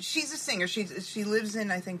 She's a singer. She lives in,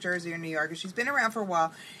 I think, Jersey or New York. She's been around for a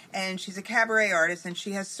while, and she's a cabaret artist, and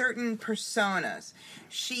she has certain personas.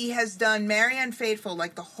 She has done Marianne Faithfull,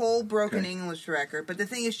 like the whole Broken English record, but the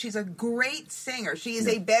thing is, she's a great singer. She is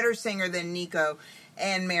a better singer than Nico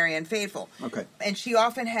and Marianne Faithfull. Okay. And she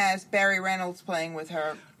often has Barry Reynolds playing with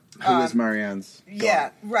her. Who is Marianne's guy. Yeah,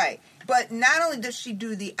 right. But not only does she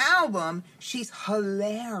do the album, she's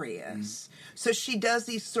hilarious. So she does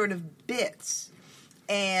these sort of bits.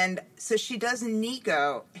 And so she does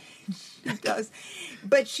Nico. She does.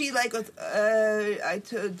 But she like, I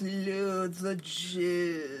told you the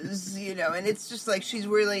Jews, and it's just like she's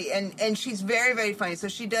really, and she's very, very funny. So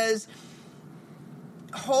she does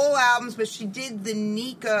whole albums, but she did the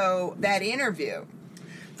Nico, that interview.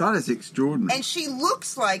 That is extraordinary. And she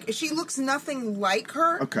looks nothing like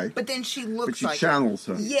her. Okay. But then she looks But she like channels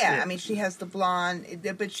her. Yeah, I mean, she has the blonde,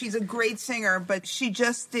 but she's a great singer, but she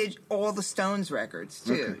just did all the Stones records,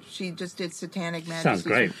 too. Okay. She just did Satanic Majesty. Sounds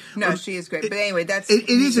great. No, she is great. But anyway, that's...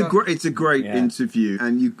 It's a great Yeah. interview,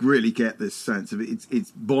 and you really get this sense of it.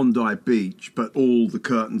 It's Bondi Beach, but all the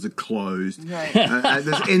curtains are closed. Right.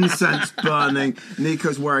 There's incense burning.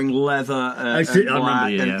 Nico's wearing leather I see- and I remember,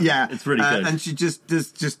 black. yeah, and, yeah. It's really good. And she just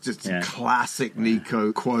does just Yeah. classic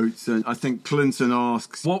Nico quotes. And I think Clinton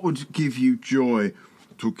asks, what would give you joy?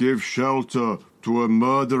 To give shelter to a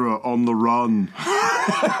murderer on the run.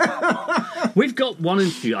 We've got one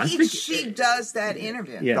interview. I think She does that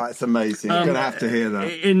interview. Yeah. That's amazing. You're going to have to hear that.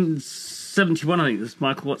 In 71, I think this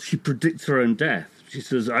Michael Watts, she predicts her own death. She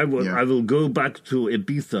says, I will go back to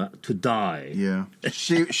Ibiza to die. Yeah.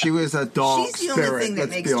 She was a dark She's the spirit. only thing that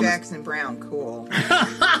let's makes be honest. Jackson Browne cool.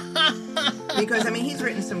 Because, I mean, he's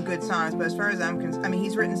written some good songs, but as far as I'm concerned, I mean,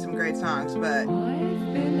 he's written some great songs, but...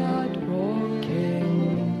 I've been out walking.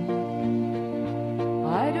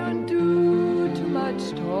 I don't do too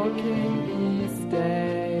much talking these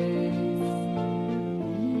days.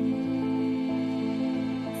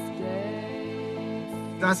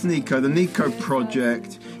 That's Nico, the Nico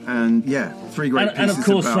Project, and yeah, 3 great pieces And of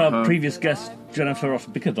course, about our her. previous guest, Jennifer Off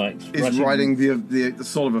Bickerdike, Is writing the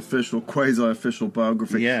sort of official, quasi-official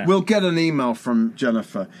biography. Yeah. We'll get an email from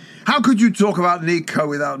Jennifer. How could you talk about Nico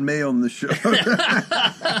without me on the show?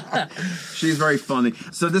 She's very funny.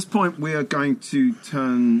 So at this point, we are going to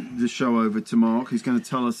turn the show over to Mark, who's going to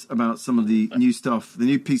tell us about some of the new stuff, the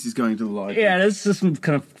new pieces going to the library. Yeah, there's some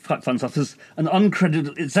kind of fun stuff. There's an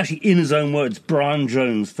uncredited, it's actually in his own words, Brian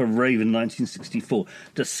Jones for Rave in 1964,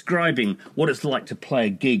 describing what it's like to play a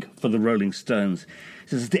gig for the Rolling Stones. He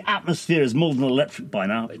says, the atmosphere is more than electric by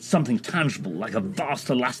now. It's something tangible, like a vast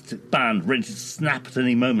elastic band ready to snap at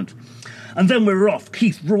any moment. And then we're off.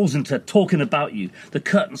 Keith rolls into Talking About You. The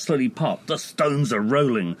curtains slowly part. The Stones are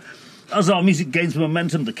rolling. As our music gains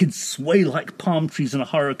momentum, the kids sway like palm trees in a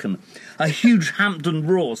hurricane. A huge Hampton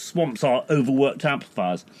roar swamps our overworked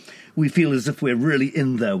amplifiers. We feel as if we're really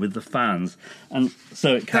in there with the fans. And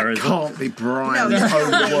so it That carries on. can't be Brian's No, there's no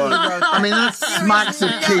own way he work. wrote that. I mean, that smacks of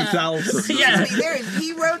No. Keith Alton. Yeah.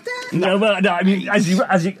 He wrote that? No, well, no, I mean, as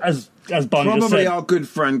Barney just Probably said, our good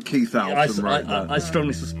friend Keith Alton wrote that. I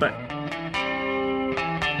strongly suspect.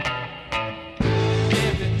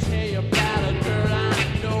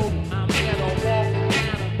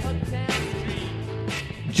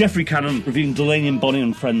 Geoffrey Cannon reviewing Delaney and Bonnie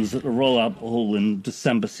and Friends at the Royal Albert Hall in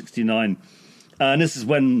December '69. And this is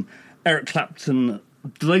when Eric Clapton,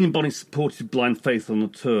 Delaney and Bonnie supported Blind Faith on the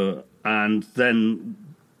tour and then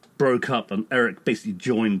broke up, and Eric basically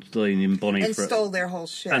joined Delaney and Bonnie And for stole their whole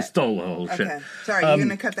shit. and stole the whole shit. Okay. Sorry, you're going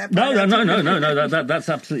to cut that No, part no, out? no. That's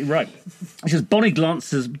absolutely right. She says, Bonnie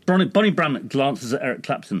Bramlett glances at Eric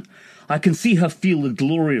Clapton. I can see her feel the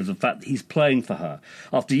glory of the fact that he's playing for her.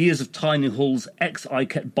 After years of Tiny Hall's ex-I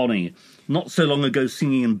Kept Bonnie, not so long ago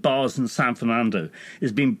singing in bars in San Fernando,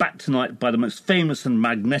 is being backed tonight by the most famous and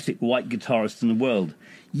magnetic white guitarist in the world.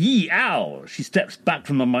 Yee-ow! She steps back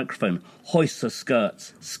from the microphone, hoists her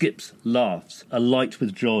skirts, skips, laughs, alight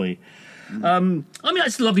with joy. I mean,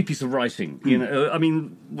 it's a lovely piece of writing. You know, I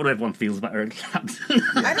mean, what everyone feels about Eric Clapton.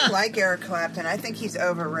 I don't like Eric Clapton. I think he's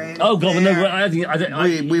overrated. Oh God, There. no! I think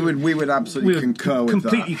We would absolutely we would concur with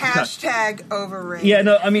completely that. Hashtag overrated. Yeah,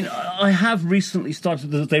 no, I mean, I have recently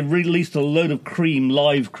started. They released a load of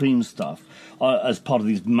live Cream stuff as part of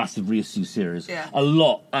these massive reissue series. Yeah. A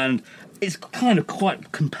lot, and it's kind of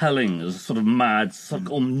quite compelling as a sort of mad,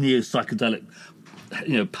 or neo psychedelic,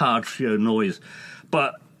 power trio noise,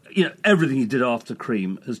 but. Everything he did after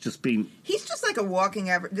Cream has just been... He's just like a walking...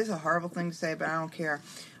 This is a horrible thing to say, but I don't care.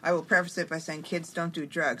 I will preface it by saying kids don't do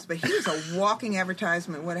drugs. But he's a walking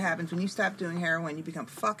advertisement. What happens when you stop doing heroin, you become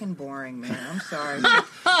fucking boring, man. I'm sorry.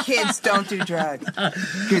 Kids don't do drugs.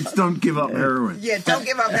 Kids don't give up heroin. Yeah, don't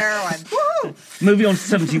give up heroin. Woo! Moving on to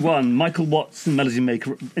 71, Michael Watts and Melody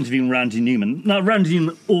Maker interviewing Randy Newman. Now, Randy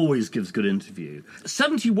Newman always gives a good interview.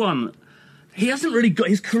 71... He hasn't really got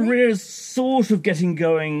his career is sort of getting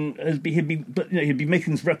going. He'd be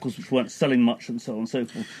making these records which weren't selling much, and so on and so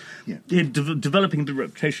forth. Yeah. He'd developing the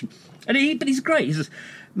reputation, but he's great. He says,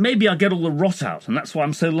 maybe I get all the rot out, and that's why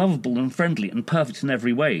I'm so lovable and friendly and perfect in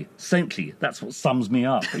every way. Saintly, that's what sums me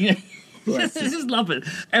up. Just love it.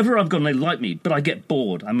 Ever I've gone, they like me, but I get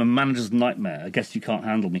bored. I'm a manager's nightmare. I guess you can't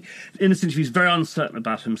handle me. In this interview, he's very uncertain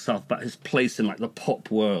about himself, about his place in the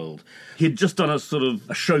pop world. He had just done a sort of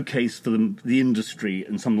a showcase for the industry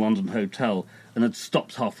in some London hotel, and had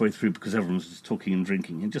stopped halfway through because everyone was just talking and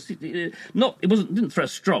drinking. And didn't throw a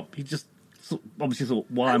strop. He just obviously thought,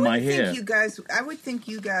 why am I here? I would think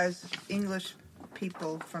you guys, English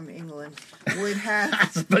people from England, would have.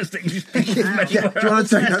 As opposed to English people. Do you want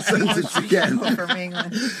to take that sentence again? People from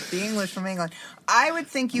England, the English from England. I would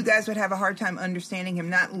think you guys would have a hard time understanding him,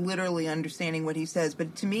 not literally understanding what he says,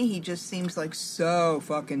 but to me, he just seems like so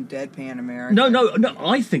fucking deadpan American. No.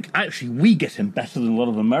 I think actually we get him better than a lot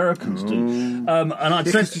of Americans do. And I'd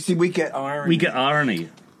say Because you see, we get irony. we get irony.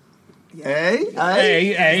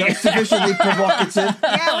 That's sufficiently provocative.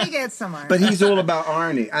 Yeah, we get some irony. But he's all about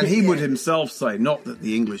irony, and he would himself say, not that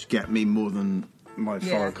the English get me more than my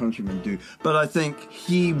fellow countrymen do, but I think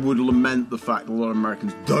he would lament the fact that a lot of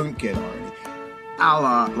Americans don't get irony. A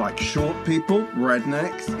la, like, short people,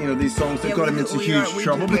 rednecks, these songs that got him into huge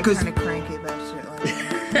trouble because... kind of cranky about shit like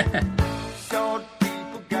that. Short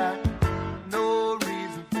people got no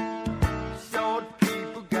reason. Short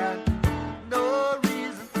people got no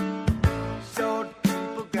reason. Short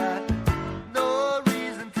people got no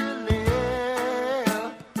reason to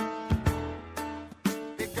live.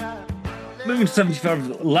 They got Moving to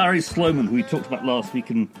 75, Larry Sloman, who we talked about last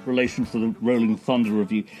week in relation to the Rolling Thunder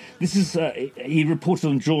review. This is, he reported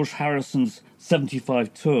on George Harrison's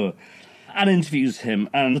 75 tour and interviews him,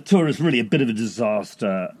 and the tour is really a bit of a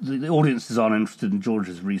disaster. The audiences aren't interested in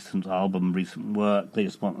George's recent album, recent work. They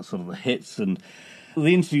just want the sort of the hits, and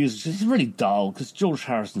the interviews are just really dull, because George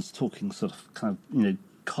Harrison's talking sort of kind of,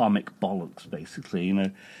 karmic bollocks, basically,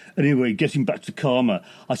 Anyway, getting back to karma,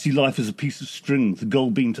 I see life as a piece of string, the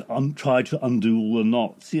goal being to try to undo all the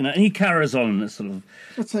knots, and he carries on in this sort of...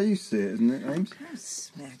 That's how you see it, isn't it, Ames? Kind of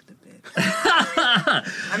smacked a bit.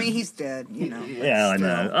 I mean, he's dead, Yeah, I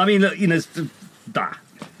know. I mean, look,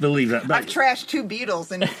 believe that. I've trashed 2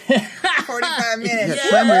 Beatles in 45 minutes.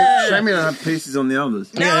 Shame we don't have pieces on the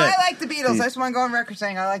others. No, I like the Beatles. I just want to go on record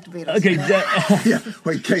saying I like the Beatles. Okay,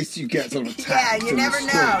 Well, in case you get sort of attacked. Yeah, you never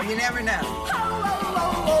know. You never know.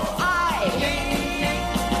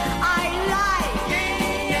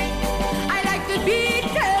 I like the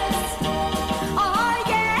Beatles. Oh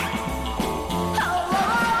yeah.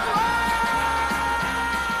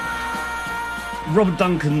 Robert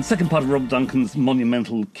Duncan, second part of Robert Duncan's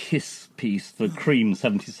monumental Kiss piece for Cream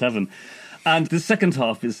 77. And the second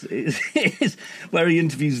half is where he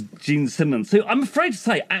interviews Gene Simmons, who I'm afraid to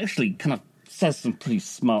say actually kind of says some pretty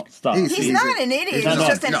smart stuff. He's not an idiot. He's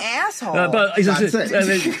just an asshole. But he says,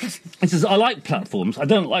 That's he says, I like platforms. I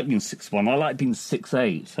don't like being 6'1". I like being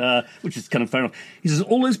 6'8", which is kind of fair enough. He says,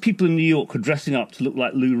 all those people in New York who are dressing up to look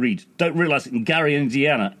like Lou Reed don't realise that in Gary,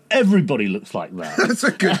 Indiana, everybody looks like that. That's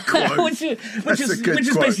a good quote. which is quote.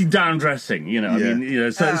 basically down dressing,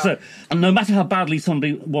 So and no matter how badly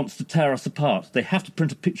somebody wants to tear us apart, they have to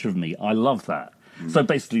print a picture of me. I love that. So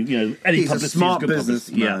basically, any He's a publicity smart is good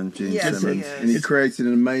businessman, publicity. Gene Yes, Simmons, he is. and he created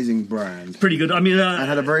an amazing brand. Pretty good. I mean, And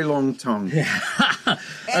had a very long tongue. And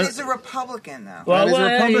he's a Republican, though. Well, he's a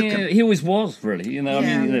Republican. he always was, really.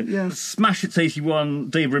 Yeah. Smash It's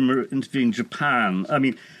 81, Dave Rimmer interviewing Japan. I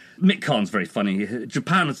mean, Mick Karn's very funny.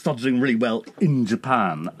 Japan had started doing really well in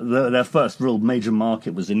Japan. Their first real major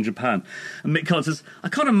market was in Japan. And Mick Karn says, I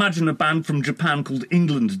can't imagine a band from Japan called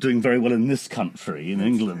England doing very well in this country, in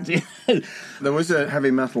England. There was a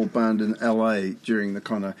heavy metal band in LA during the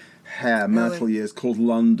kind of hair metal years called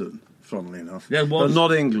London, funnily enough. Yeah, it was. But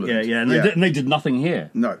not England. Yeah. And they did nothing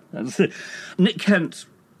here. No. Nick Kent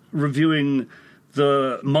reviewing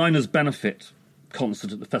the Miners' Benefit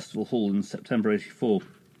concert at the Festival Hall in September '84,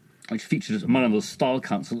 which featured among others Style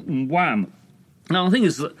Council and Wham. Now, the thing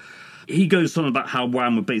is that he goes on about how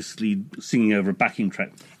Wham were basically singing over a backing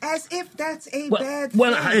track. As if that's a bad thing.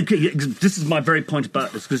 Well, okay, this is my very point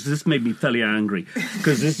about this, because this made me fairly angry,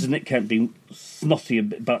 because this is Nick Kent being snotty a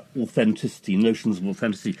bit about authenticity, notions of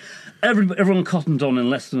authenticity. Everyone cottoned on in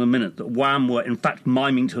less than a minute that Wham were, in fact,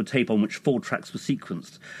 miming to a tape on which 4 tracks were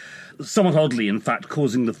sequenced. Somewhat oddly, in fact,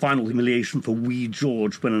 causing the final humiliation for Wee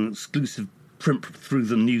George when an exclusive print through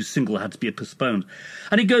the new single had to be postponed.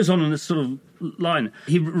 And he goes on in this sort of line.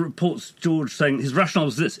 He reports George saying his rationale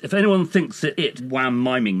was this: if anyone thinks that Wham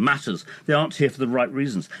miming matters, they aren't here for the right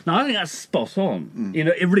reasons. Now, I think that's spot on.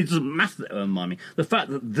 It really doesn't matter that they were miming. The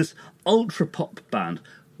fact that this ultra-pop band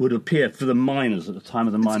would appear for the Miners at the time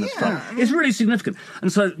of the Miners' strike is really significant.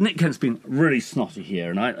 And so Nick Kent's been really snotty here,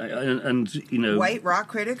 and White rock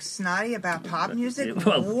critics snotty about pop music?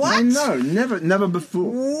 Well, What? I know, never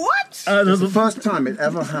before. What? It's the first time it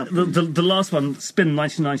ever happened. The last one, Spin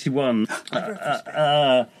 1991,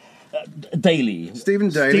 Daly. Stephen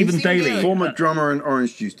Daly. Daly. Former drummer in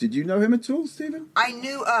Orange Juice. Did you know him at all, Stephen? I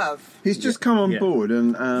knew of. He's just come on board,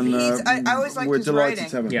 and I always liked we're his delighted writing.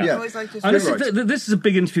 to have him. Yeah. I always liked his And writing. this is a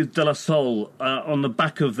big interview with De La Soul on the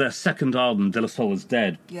back of their second album, De La Soul is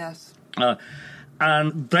Dead. Yes.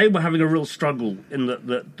 And they were having a real struggle in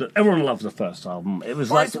that everyone loved the first album. It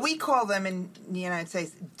was Or like... as we call them in the United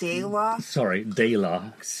States, De La. Sorry, De La.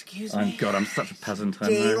 Excuse me. God, I'm such a peasant.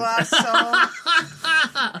 De La Soul.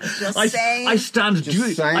 Just saying. I stand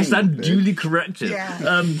duly corrected.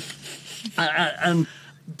 Yeah. And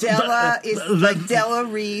Della is like Della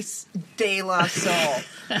Reese, De La Soul.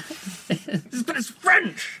 but it's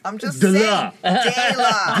French. I'm just De saying. La. De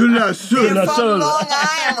La. De La Soul. They're from Soul. Long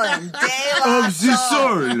Island. De La Of the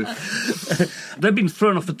Soul. soul. They've been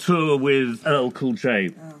thrown off the tour with LL Cool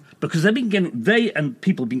J because they and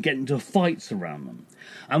people have been getting into fights around them.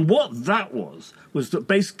 And what that was that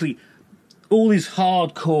basically all these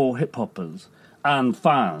hardcore hip hoppers and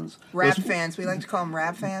fans, Rap fans. We like to call them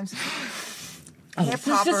rap fans.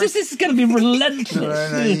 this is going to be relentless.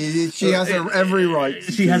 No, she has every right.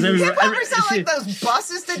 She has every Hip hoppers sound like those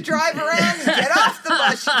buses that drive around. You get off the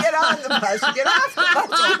bus, you get on the bus, you get off the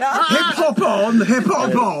bus. You know? Hip hop on, hip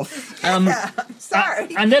hop off. Yeah,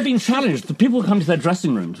 sorry. And they're being challenged. The people who come to their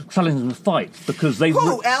dressing rooms challenge them to fight because they...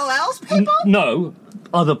 Who? LL's people? No,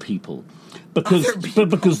 other people.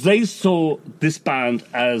 Because they saw this band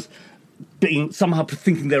as being somehow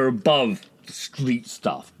thinking they're above street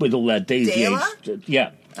stuff with all their Daisy Age.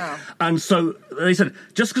 Yeah. Oh. And so they said,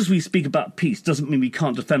 just because we speak about peace doesn't mean we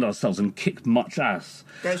can't defend ourselves and kick much ass.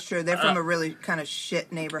 That's true. They're from a really kind of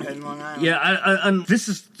shit neighborhood in Long Island. Yeah, and this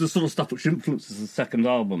is the sort of stuff which influences the second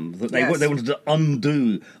album. That they wanted to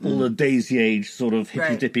undo all the Daisy Age sort of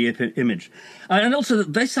hippy-dippy image. And also,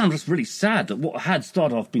 they sound just really sad that what had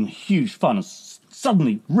started off being huge fun has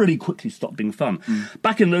suddenly really quickly stopped being fun.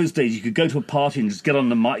 Back in those days, you could go to a party and just get on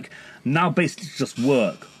the mic. Now, basically, it's just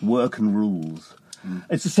work and rules.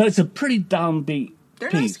 It's a pretty downbeat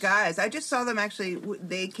They're piece. nice guys. I just saw them actually.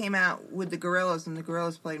 They came out with the Gorillaz, and the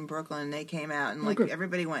Gorillaz played in Brooklyn, and they came out, and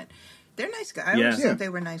everybody went, they're nice guys. I always thought they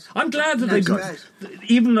were nice. I'm glad that nice they guys.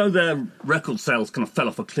 even though their record sales kind of fell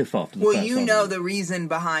off a cliff after the Well, first you album. know the reason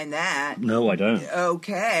behind that. No, I don't.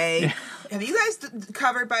 Okay. Have you guys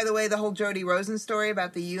covered, by the way, the whole Jody Rosen story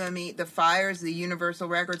about the UME, the fires, the Universal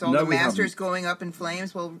Records, all the masters going up in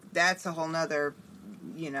flames? Well, that's a whole nother,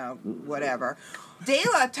 whatever. De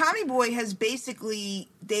La, Tommy Boy has basically,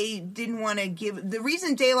 they didn't want to give, the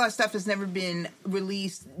reason De La stuff has never been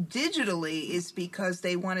released digitally is because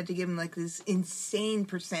they wanted to give him like this insane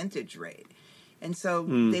percentage rate. And so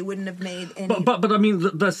they wouldn't have made any... But I mean,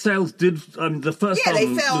 the sales did... the first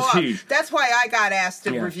album they fell was off. huge. That's why I got asked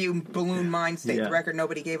to review Balloon Mind State, the record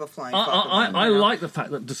nobody gave a flying fuck about. I like the fact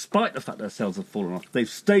that despite the fact their sales have fallen off, they've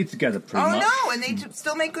stayed together pretty much. Oh, no, and they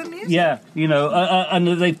still make good music. Yeah, and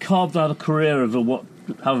they've carved out a career over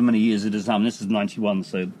however many years it is now. And this is 91,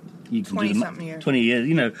 so you can 20-something years. 20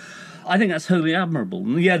 years, I think that's wholly admirable.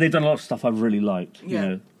 And yeah, they've done a lot of stuff I've really liked,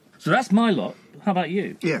 So that's my lot. How about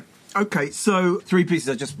you? Yeah. Okay, so 3 pieces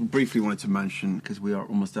I just briefly wanted to mention because we are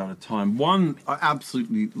almost out of time. One I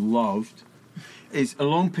absolutely loved is a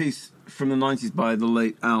long piece from the 90s by the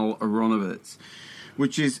late Al Aronovitz,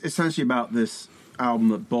 which is essentially about this album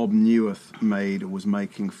that Bob Newhart made or was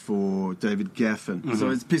making for David Geffen. So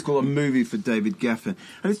it's a piece called A Movie for David Geffen.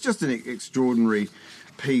 And it's just an extraordinary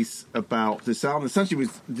piece about this album. Essentially,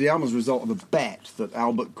 the album was a result of a bet that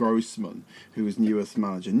Albert Grossman, who was Newhart's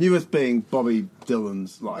manager, Newhart being Bobby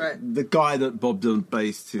Dylan's, the guy that Bob Dylan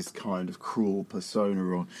based his kind of cruel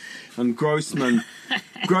persona on. And Grossman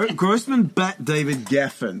Grossman bet David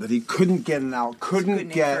Geffen that he couldn't get Bob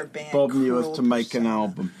Newhart to make an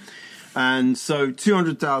album. And so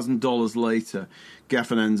 $200,000 later,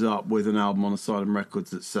 Geffen ends up with an album on Asylum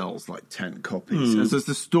Records that sells like 10 copies. And so it's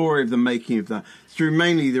the story of the making of that through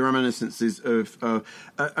mainly the reminiscences of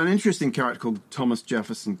an interesting character called Thomas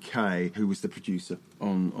Jefferson Kay, who was the producer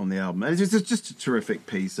on the album. And it's just a terrific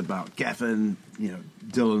piece about Geffen,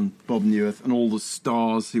 Dylan, Bob Newhart, and all the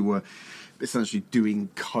stars who were essentially doing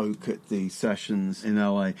coke at the sessions in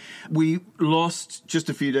LA. We lost just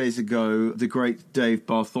a few days ago the great Dave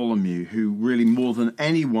Bartholomew, who really more than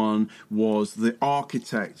anyone was the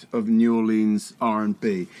architect of New Orleans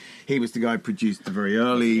R&B. He was the guy who produced the very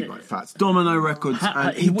early Fats Domino records,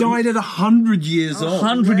 and he died at 100 years old.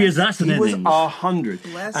 100 years, that's an He was innings. 100.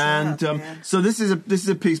 And so this is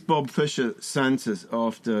a piece Bob Fisher sent us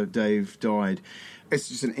after Dave died. It's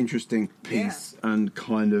just an interesting piece and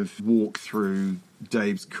kind of walk through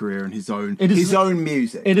Dave's career and his own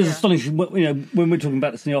music. It is astonishing. When we're talking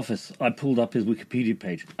about this in the office, I pulled up his Wikipedia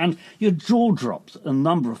page, and your jaw drops a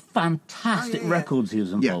number of fantastic records he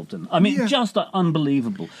was involved in. I mean, just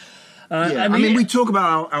unbelievable. We talk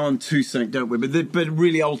about Alan Toussaint, don't we? But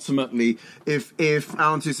really, ultimately, if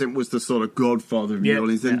Alan Toussaint was the sort of godfather of New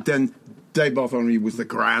Orleans, then Dave Bartholomew was the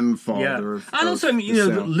grandfather of and also, I mean, the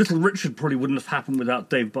sound. Little Richard probably wouldn't have happened without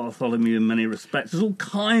Dave Bartholomew in many respects. There's all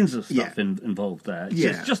kinds of stuff involved there.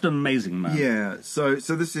 It's just an amazing man. Yeah, so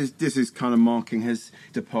this is kind of marking his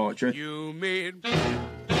departure. You made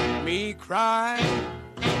me cry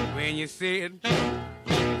when you said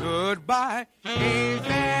goodbye. Ain't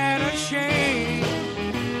that a shame?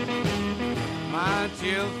 My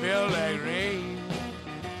tears feel like rain.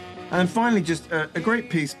 And finally, just a great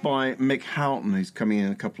piece by Mick Houghton, who's coming in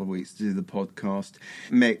a couple of weeks to do the podcast.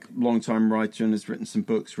 Mick, long-time writer, and has written some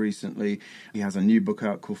books recently. He has a new book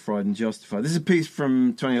out called Fried and Justified. This is a piece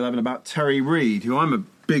from 2011 about Terry Reid, who I'm a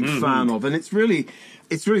big fan of, and it's really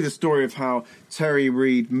the story of how Terry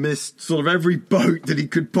Reid missed sort of every boat that he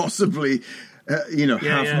could possibly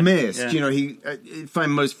have missed. Yeah. You know, he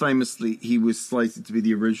most famously, he was slated to be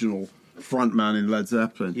the original frontman in Led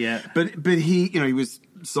Zeppelin. Yeah. But he, he was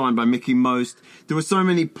signed by Mickey Most. There were so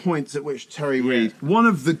many points at which Terry Reid, one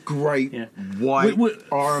of the great white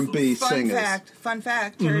R&B singers. Fun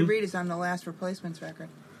fact, Terry Reid is on the Last Replacements record.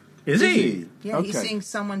 Is he? Yeah, he sings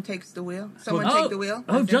Someone Takes the Wheel. Someone Take the Wheel.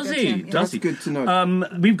 Oh, does he? That's good to know.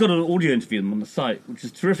 We've got an audio interview of him on the site, which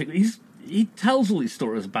is terrific. He tells all these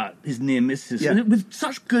stories about his near misses with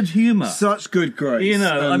such good humour. Such good grace.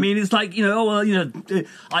 I mean, it's like,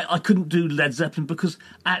 I couldn't do Led Zeppelin because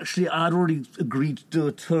actually I'd already agreed to do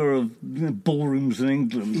a tour of ballrooms in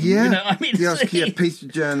England. Yeah. I mean, Peter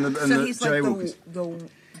Jan and so he's like Jaywalkers.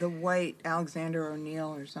 the white Alexander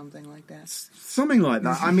O'Neill or something like that. Something like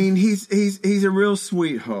that. I mean, he's a real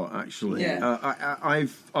sweetheart, actually. Yeah.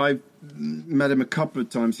 I've met him a couple of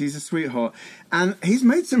times. He's a sweetheart, and he's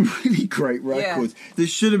made some really great records. Yeah. This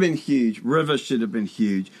should have been huge. River should have been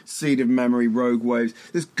huge. Seed of Memory, Rogue Waves.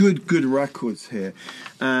 There's good records here,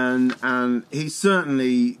 and he's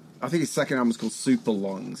certainly. I think his second album was called Super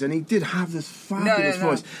Lungs, and he did have this fabulous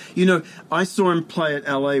voice. I saw him play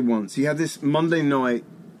at LA once. He had this Monday night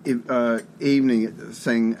evening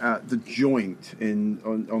thing at the Joint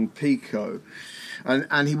on Pico,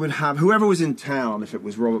 and he would have whoever was in town. If it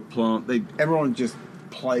was Robert Plant, everyone would just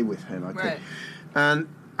play with him. Right. And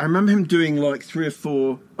I remember him doing like 3 or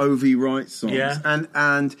 4 O.V. Wright songs,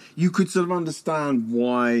 and you could sort of understand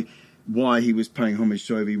why he was paying homage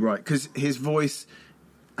to O.V. Wright, because his voice.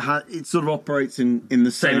 It sort of operates in the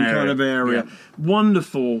same kind of area. Yeah.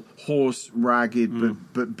 Wonderful, hoarse, ragged,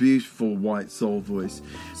 but beautiful white soul voice.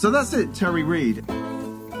 So that's it, Terry Reid.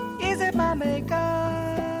 Is it my maker?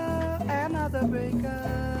 Another breaker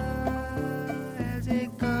as it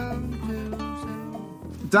comes to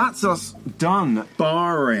say. That's us done,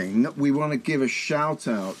 barring we want to give a shout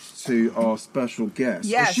out to our special guest.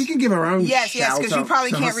 Yes. Well, she can give her own shout out. Yes, because you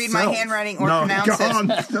probably can't read my handwriting or pronounce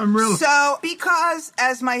it. I'm really... So, because,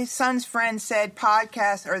 as my son's friend said,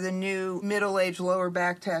 podcasts are the new middle-aged lower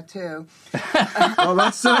back tattoo. Well,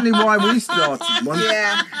 that's certainly why we started one.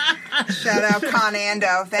 Yeah. Shout out Con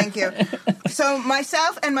Ando. Thank you. So,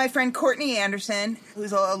 myself and my friend Courtney Anderson,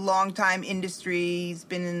 who's a long-time industry, he's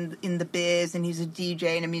been in the biz, and he's a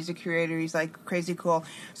DJ and a music curator. He's, like, crazy cool.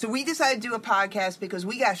 So, we decided to do a podcast because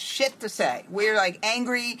we got shit to say. We're like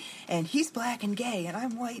angry, and he's black and gay, and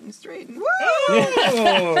I'm white and straight. And woo!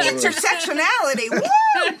 Intersectionality. Woo!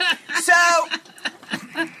 So,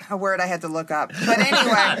 a word I had to look up. But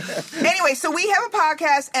anyway, so we have a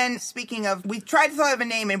podcast, and speaking of, we tried to think of a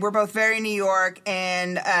name, and we're both very New York,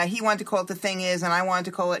 and he wanted to call it The Thing Is, and I wanted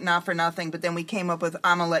to call it Not For Nothing, but then we came up with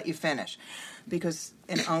I'ma Let You Finish. Because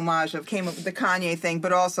in homage of came up with the Kanye thing,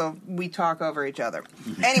 but also we talk over each other.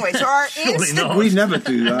 Anyway, so our Instagram, we never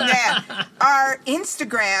do that. Yeah, our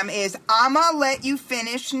Instagram is I'ma Let You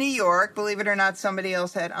Finish New York. Believe it or not, somebody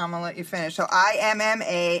else had I'ma Let You Finish. So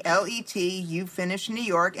IMMALET You Finish New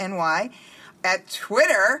York NY. At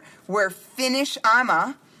Twitter, we're Finish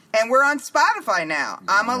I'ma. And we're on Spotify now.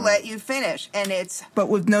 I'ma Let You Finish, and it's but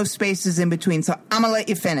with no spaces in between. So I'ma Let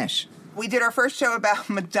You Finish. We did our first show about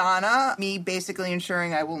Madonna, me basically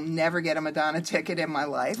ensuring I will never get a Madonna ticket in my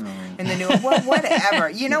life. And the new whatever.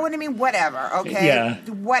 You know what I mean? Whatever, okay? Yeah.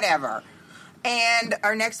 Whatever. And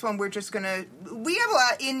our next one, we're just going to... We have a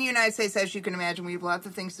lot... In the United States, as you can imagine, we have lots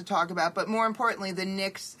of things to talk about. But more importantly, the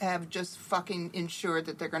Knicks have just fucking ensured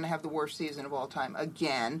that they're going to have the worst season of all time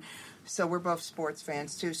again. So we're both sports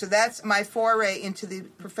fans, too. So that's my foray into the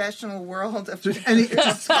professional world of anything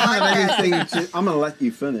I'm going to let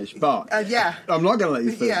you finish, but yeah. I'm not going to let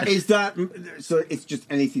you finish. Yeah. Is that... So it's just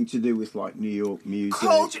anything to do with, like, New York music,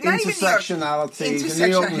 culture, not even intersectionality, the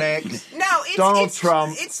New York Knicks, No, Donald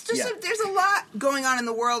Trump. It's just there's a lot going on in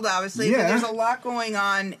the world, obviously, but there's a lot going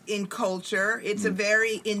on in culture. It's a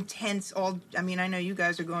very intense... I mean, I know you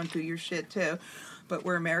guys are going through your shit, too. but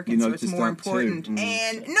we're Americans, so it's noticed more that too. important. Mm.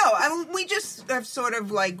 And no, we just have sort of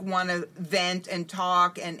like want to vent and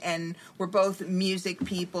talk, and we're both music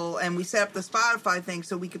people, and we set up the Spotify thing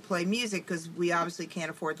so we could play music because we obviously can't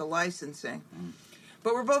afford the licensing.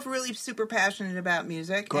 But we're both really super passionate about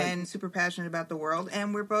music and super passionate about the world,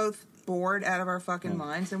 and we're both bored out of our fucking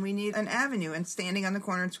minds, and we need an avenue, and standing on the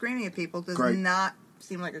corner and screaming at people does not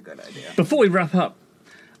seem like a good idea. Before we wrap up,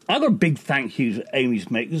 I got a big thank you to Amy's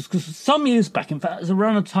Makers, because some years back, in fact, it was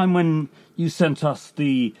around a time when you sent us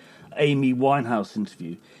the Amy Winehouse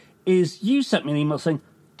interview, is you sent me an email saying,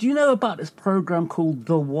 do you know about this program called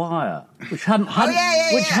The Wire, which hadn't come near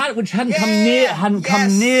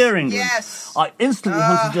England? Yes. I instantly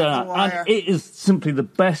hunted it down, and it is simply the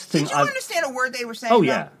best thing. Did you understand a word they were saying? Oh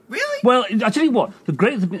yeah, really? Well, I tell you what, the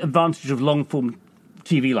great advantage of long form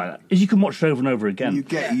TV like that is you can watch it over and over again. You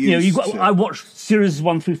get used to it. I watched series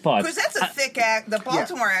 1 through 5 because that's a thick act. The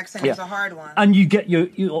Baltimore accent is a hard one, and you get your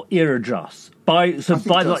ear adjusts. By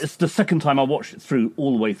it's the second time I watched it through,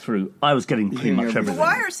 all the way through, I was getting pretty much everything. The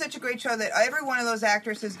Wire is such a great show that every one of those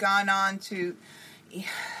actors has gone on to.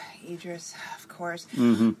 Idris, of course,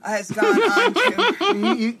 has gone on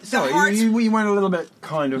to. You went a little bit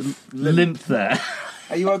kind of limp there.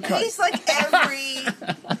 Are you okay? He's like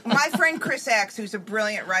my friend Chris X, who's a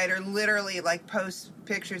brilliant writer, literally like posts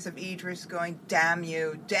pictures of Idris going, damn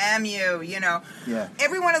you, you know. Yeah.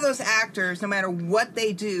 Every one of those actors, no matter what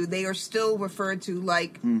they do, they are still referred to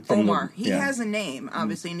like Omar. He has a name,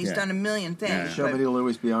 obviously, and he's done a million things. Sure, but he'll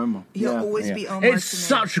always be Omar. He'll always be Omar. It's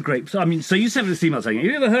such a great... I mean, so you sent me this email saying, have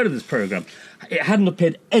you ever heard of this programme? It hadn't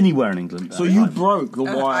appeared anywhere in England. So you broke The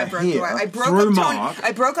Wire here through Mark.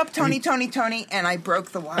 I broke up Tony, and I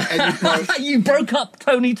broke The Wire. You broke up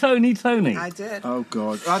Tony. I did. Oh,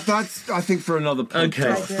 God. That's, I think, for another podcast.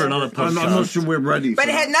 Okay, for another podcast. I'm not sure we're ready But for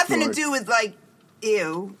it had that nothing story. to do with, like,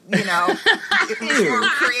 ew, you know. It was more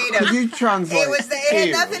creative. Could you translate? It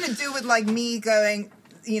had nothing to do with, like, me going,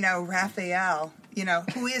 you know, Raphael, you know,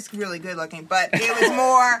 who is really good looking. But it was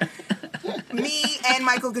more me and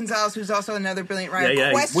Michael Gonzalez, who's also another brilliant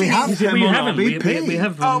writer, questioning. We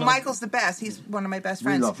have Michael's the best. He's one of my best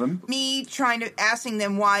friends. We love him. Me asking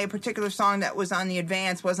them why a particular song that was on the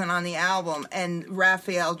Advance wasn't on the album, and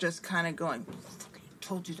Raphael just kind of going,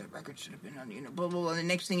 told you that record should have been on, you know, blah, blah, blah. And the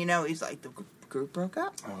next thing you know, he's like, the group broke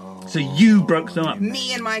up. Oh. So you broke them up?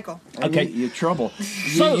 Me and Michael. Okay. You're trouble.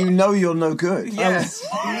 So, you know you're no good. Yes.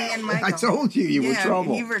 Me and Michael. I told you were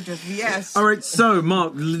trouble. You were just, yes. All right, so,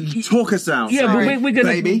 Mark, talk us out. Yeah, Sorry,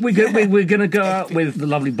 we're gonna go out with the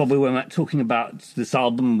lovely Bobby Womack talking about this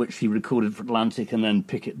album, which he recorded for Atlantic, and then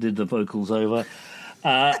Pickett did the vocals over.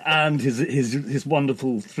 And his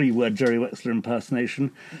wonderful 3-word Jerry Wexler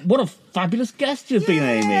impersonation. What a fabulous guest you've been,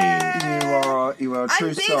 Amy. You are a true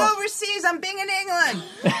I'm big star. overseas. I'm big in England.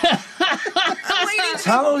 I'm waiting to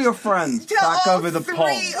Tell all your friends back over the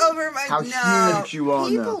pond how huge you are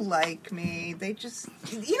now. People like me. They just,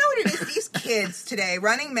 you know what it is? These kids today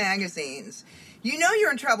running magazines. You know you're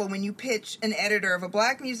in trouble when you pitch an editor of a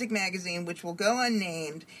black music magazine, which will go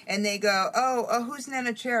unnamed, and they go, oh, who's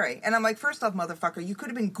Nana Cherry? And I'm like, first off, motherfucker, you could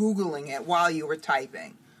have been Googling it while you were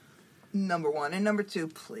typing. Number one. And number two,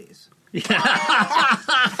 please. And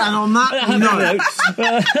on that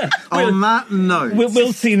note,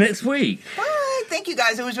 we'll see you next week. Bye. Thank you,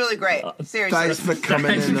 guys. It was really great. Seriously. Thanks for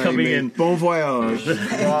coming in. Bon voyage.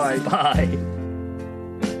 Bye. Bye.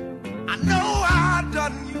 I know I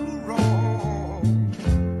done you wrong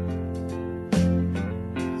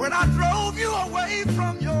when I drove you away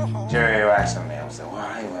from your home. Jerry asked me, I said,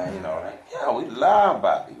 well, hey, man, you know, like, yeah, we love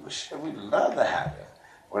Bobby. We'd love to have you.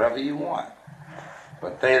 Whatever you want.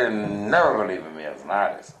 But they didn't never believe in me as an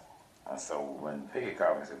artist. And so when Pickett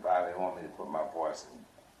called me and said, Bobby, they want me to put my voice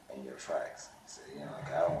in your tracks. He said, you know,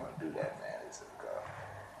 like, I don't want to do that, man. He said,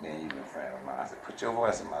 me and you've been friends of mine. I said, put your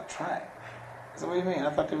voice in my track. I said, what do you mean? I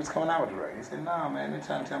thought they was coming out with the record. He said, no, man, they're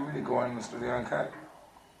trying to tell me to go in the studio and cut it.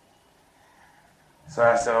 So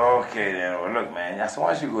I said, okay, then. Well, look, man. I said,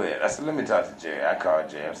 why don't you go ahead? I said, let me talk to Jerry. I called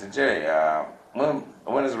Jerry. I said, Jerry, when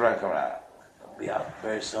is the record coming out? It'll be out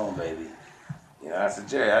very soon, baby. You know, I said,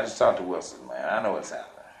 Jerry, I just talked to Wilson, man. I know what's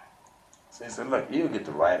happening. So he said, look, you'll get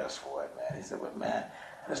the writers for it, man. He said, but, man,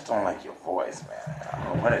 I just don't like your voice, man. I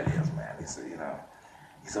don't know what it is, man. He said, you know,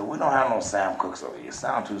 we don't have no Sam Cooks over here. You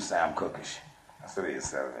sound too Sam Cookish. That's what he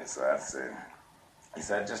said to me. So I said, he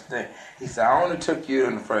said, just think. He said, I only took you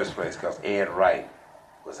in the first place because Ed Wright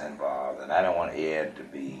was involved, and I didn't want Ed to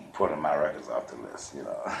be pulling my records off the list, you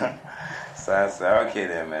know. So I said, okay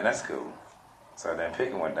then, man, that's cool. So then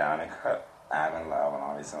Pickett went down and cut I'm in Love and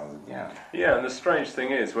all these songs again. Yeah, and the strange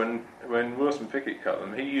thing is, when Wilson Pickett cut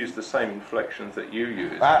them, he used the same inflections that you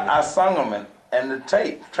used. I sung them and the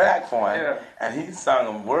track for him, Yeah. and he sung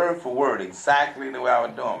them word for word exactly the way I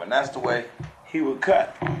would do them, and that's the way he would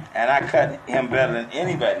cut, and I cut him better than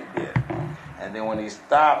anybody did. And then when I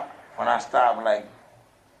stopped like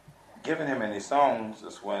giving him any songs,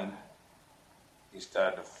 that's when he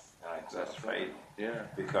started to fade. Yeah.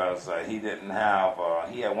 Because he didn't have,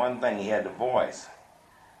 he had one thing, he had the voice,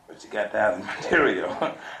 but you got to have the material.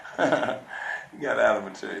 You got to have the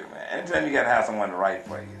material, man. Anytime you got to have someone to write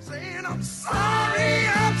for you. Saying I'm sorry,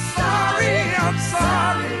 I'm sorry, I'm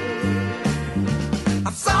sorry.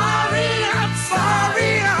 I'm sorry, I'm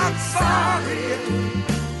sorry, I'm sorry.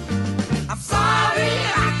 I'm sorry,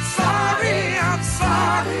 I'm sorry, I'm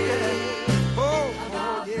sorry.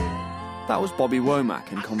 Oh, yeah. That was Bobby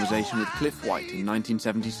Womack in conversation with Cliff White in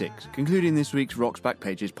 1976, concluding this week's Rocks Back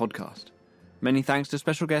Pages podcast. Many thanks to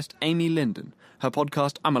special guest Amy Linden. Her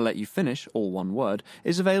podcast, I'ma Let You Finish, all one word,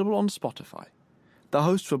 is available on Spotify. The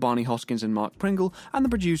hosts were Barney Hoskins and Mark Pringle, and the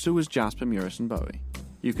producer was Jasper Murison Bowie.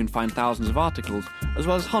 You can find thousands of articles, as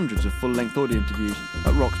well as hundreds of full-length audio interviews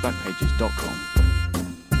at rocksbackpages.com.